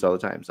suits all the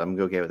time, so I'm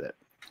okay with it.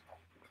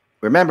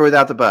 Remember,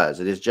 without the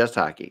buzz, it is just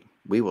hockey.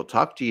 We will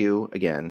talk to you again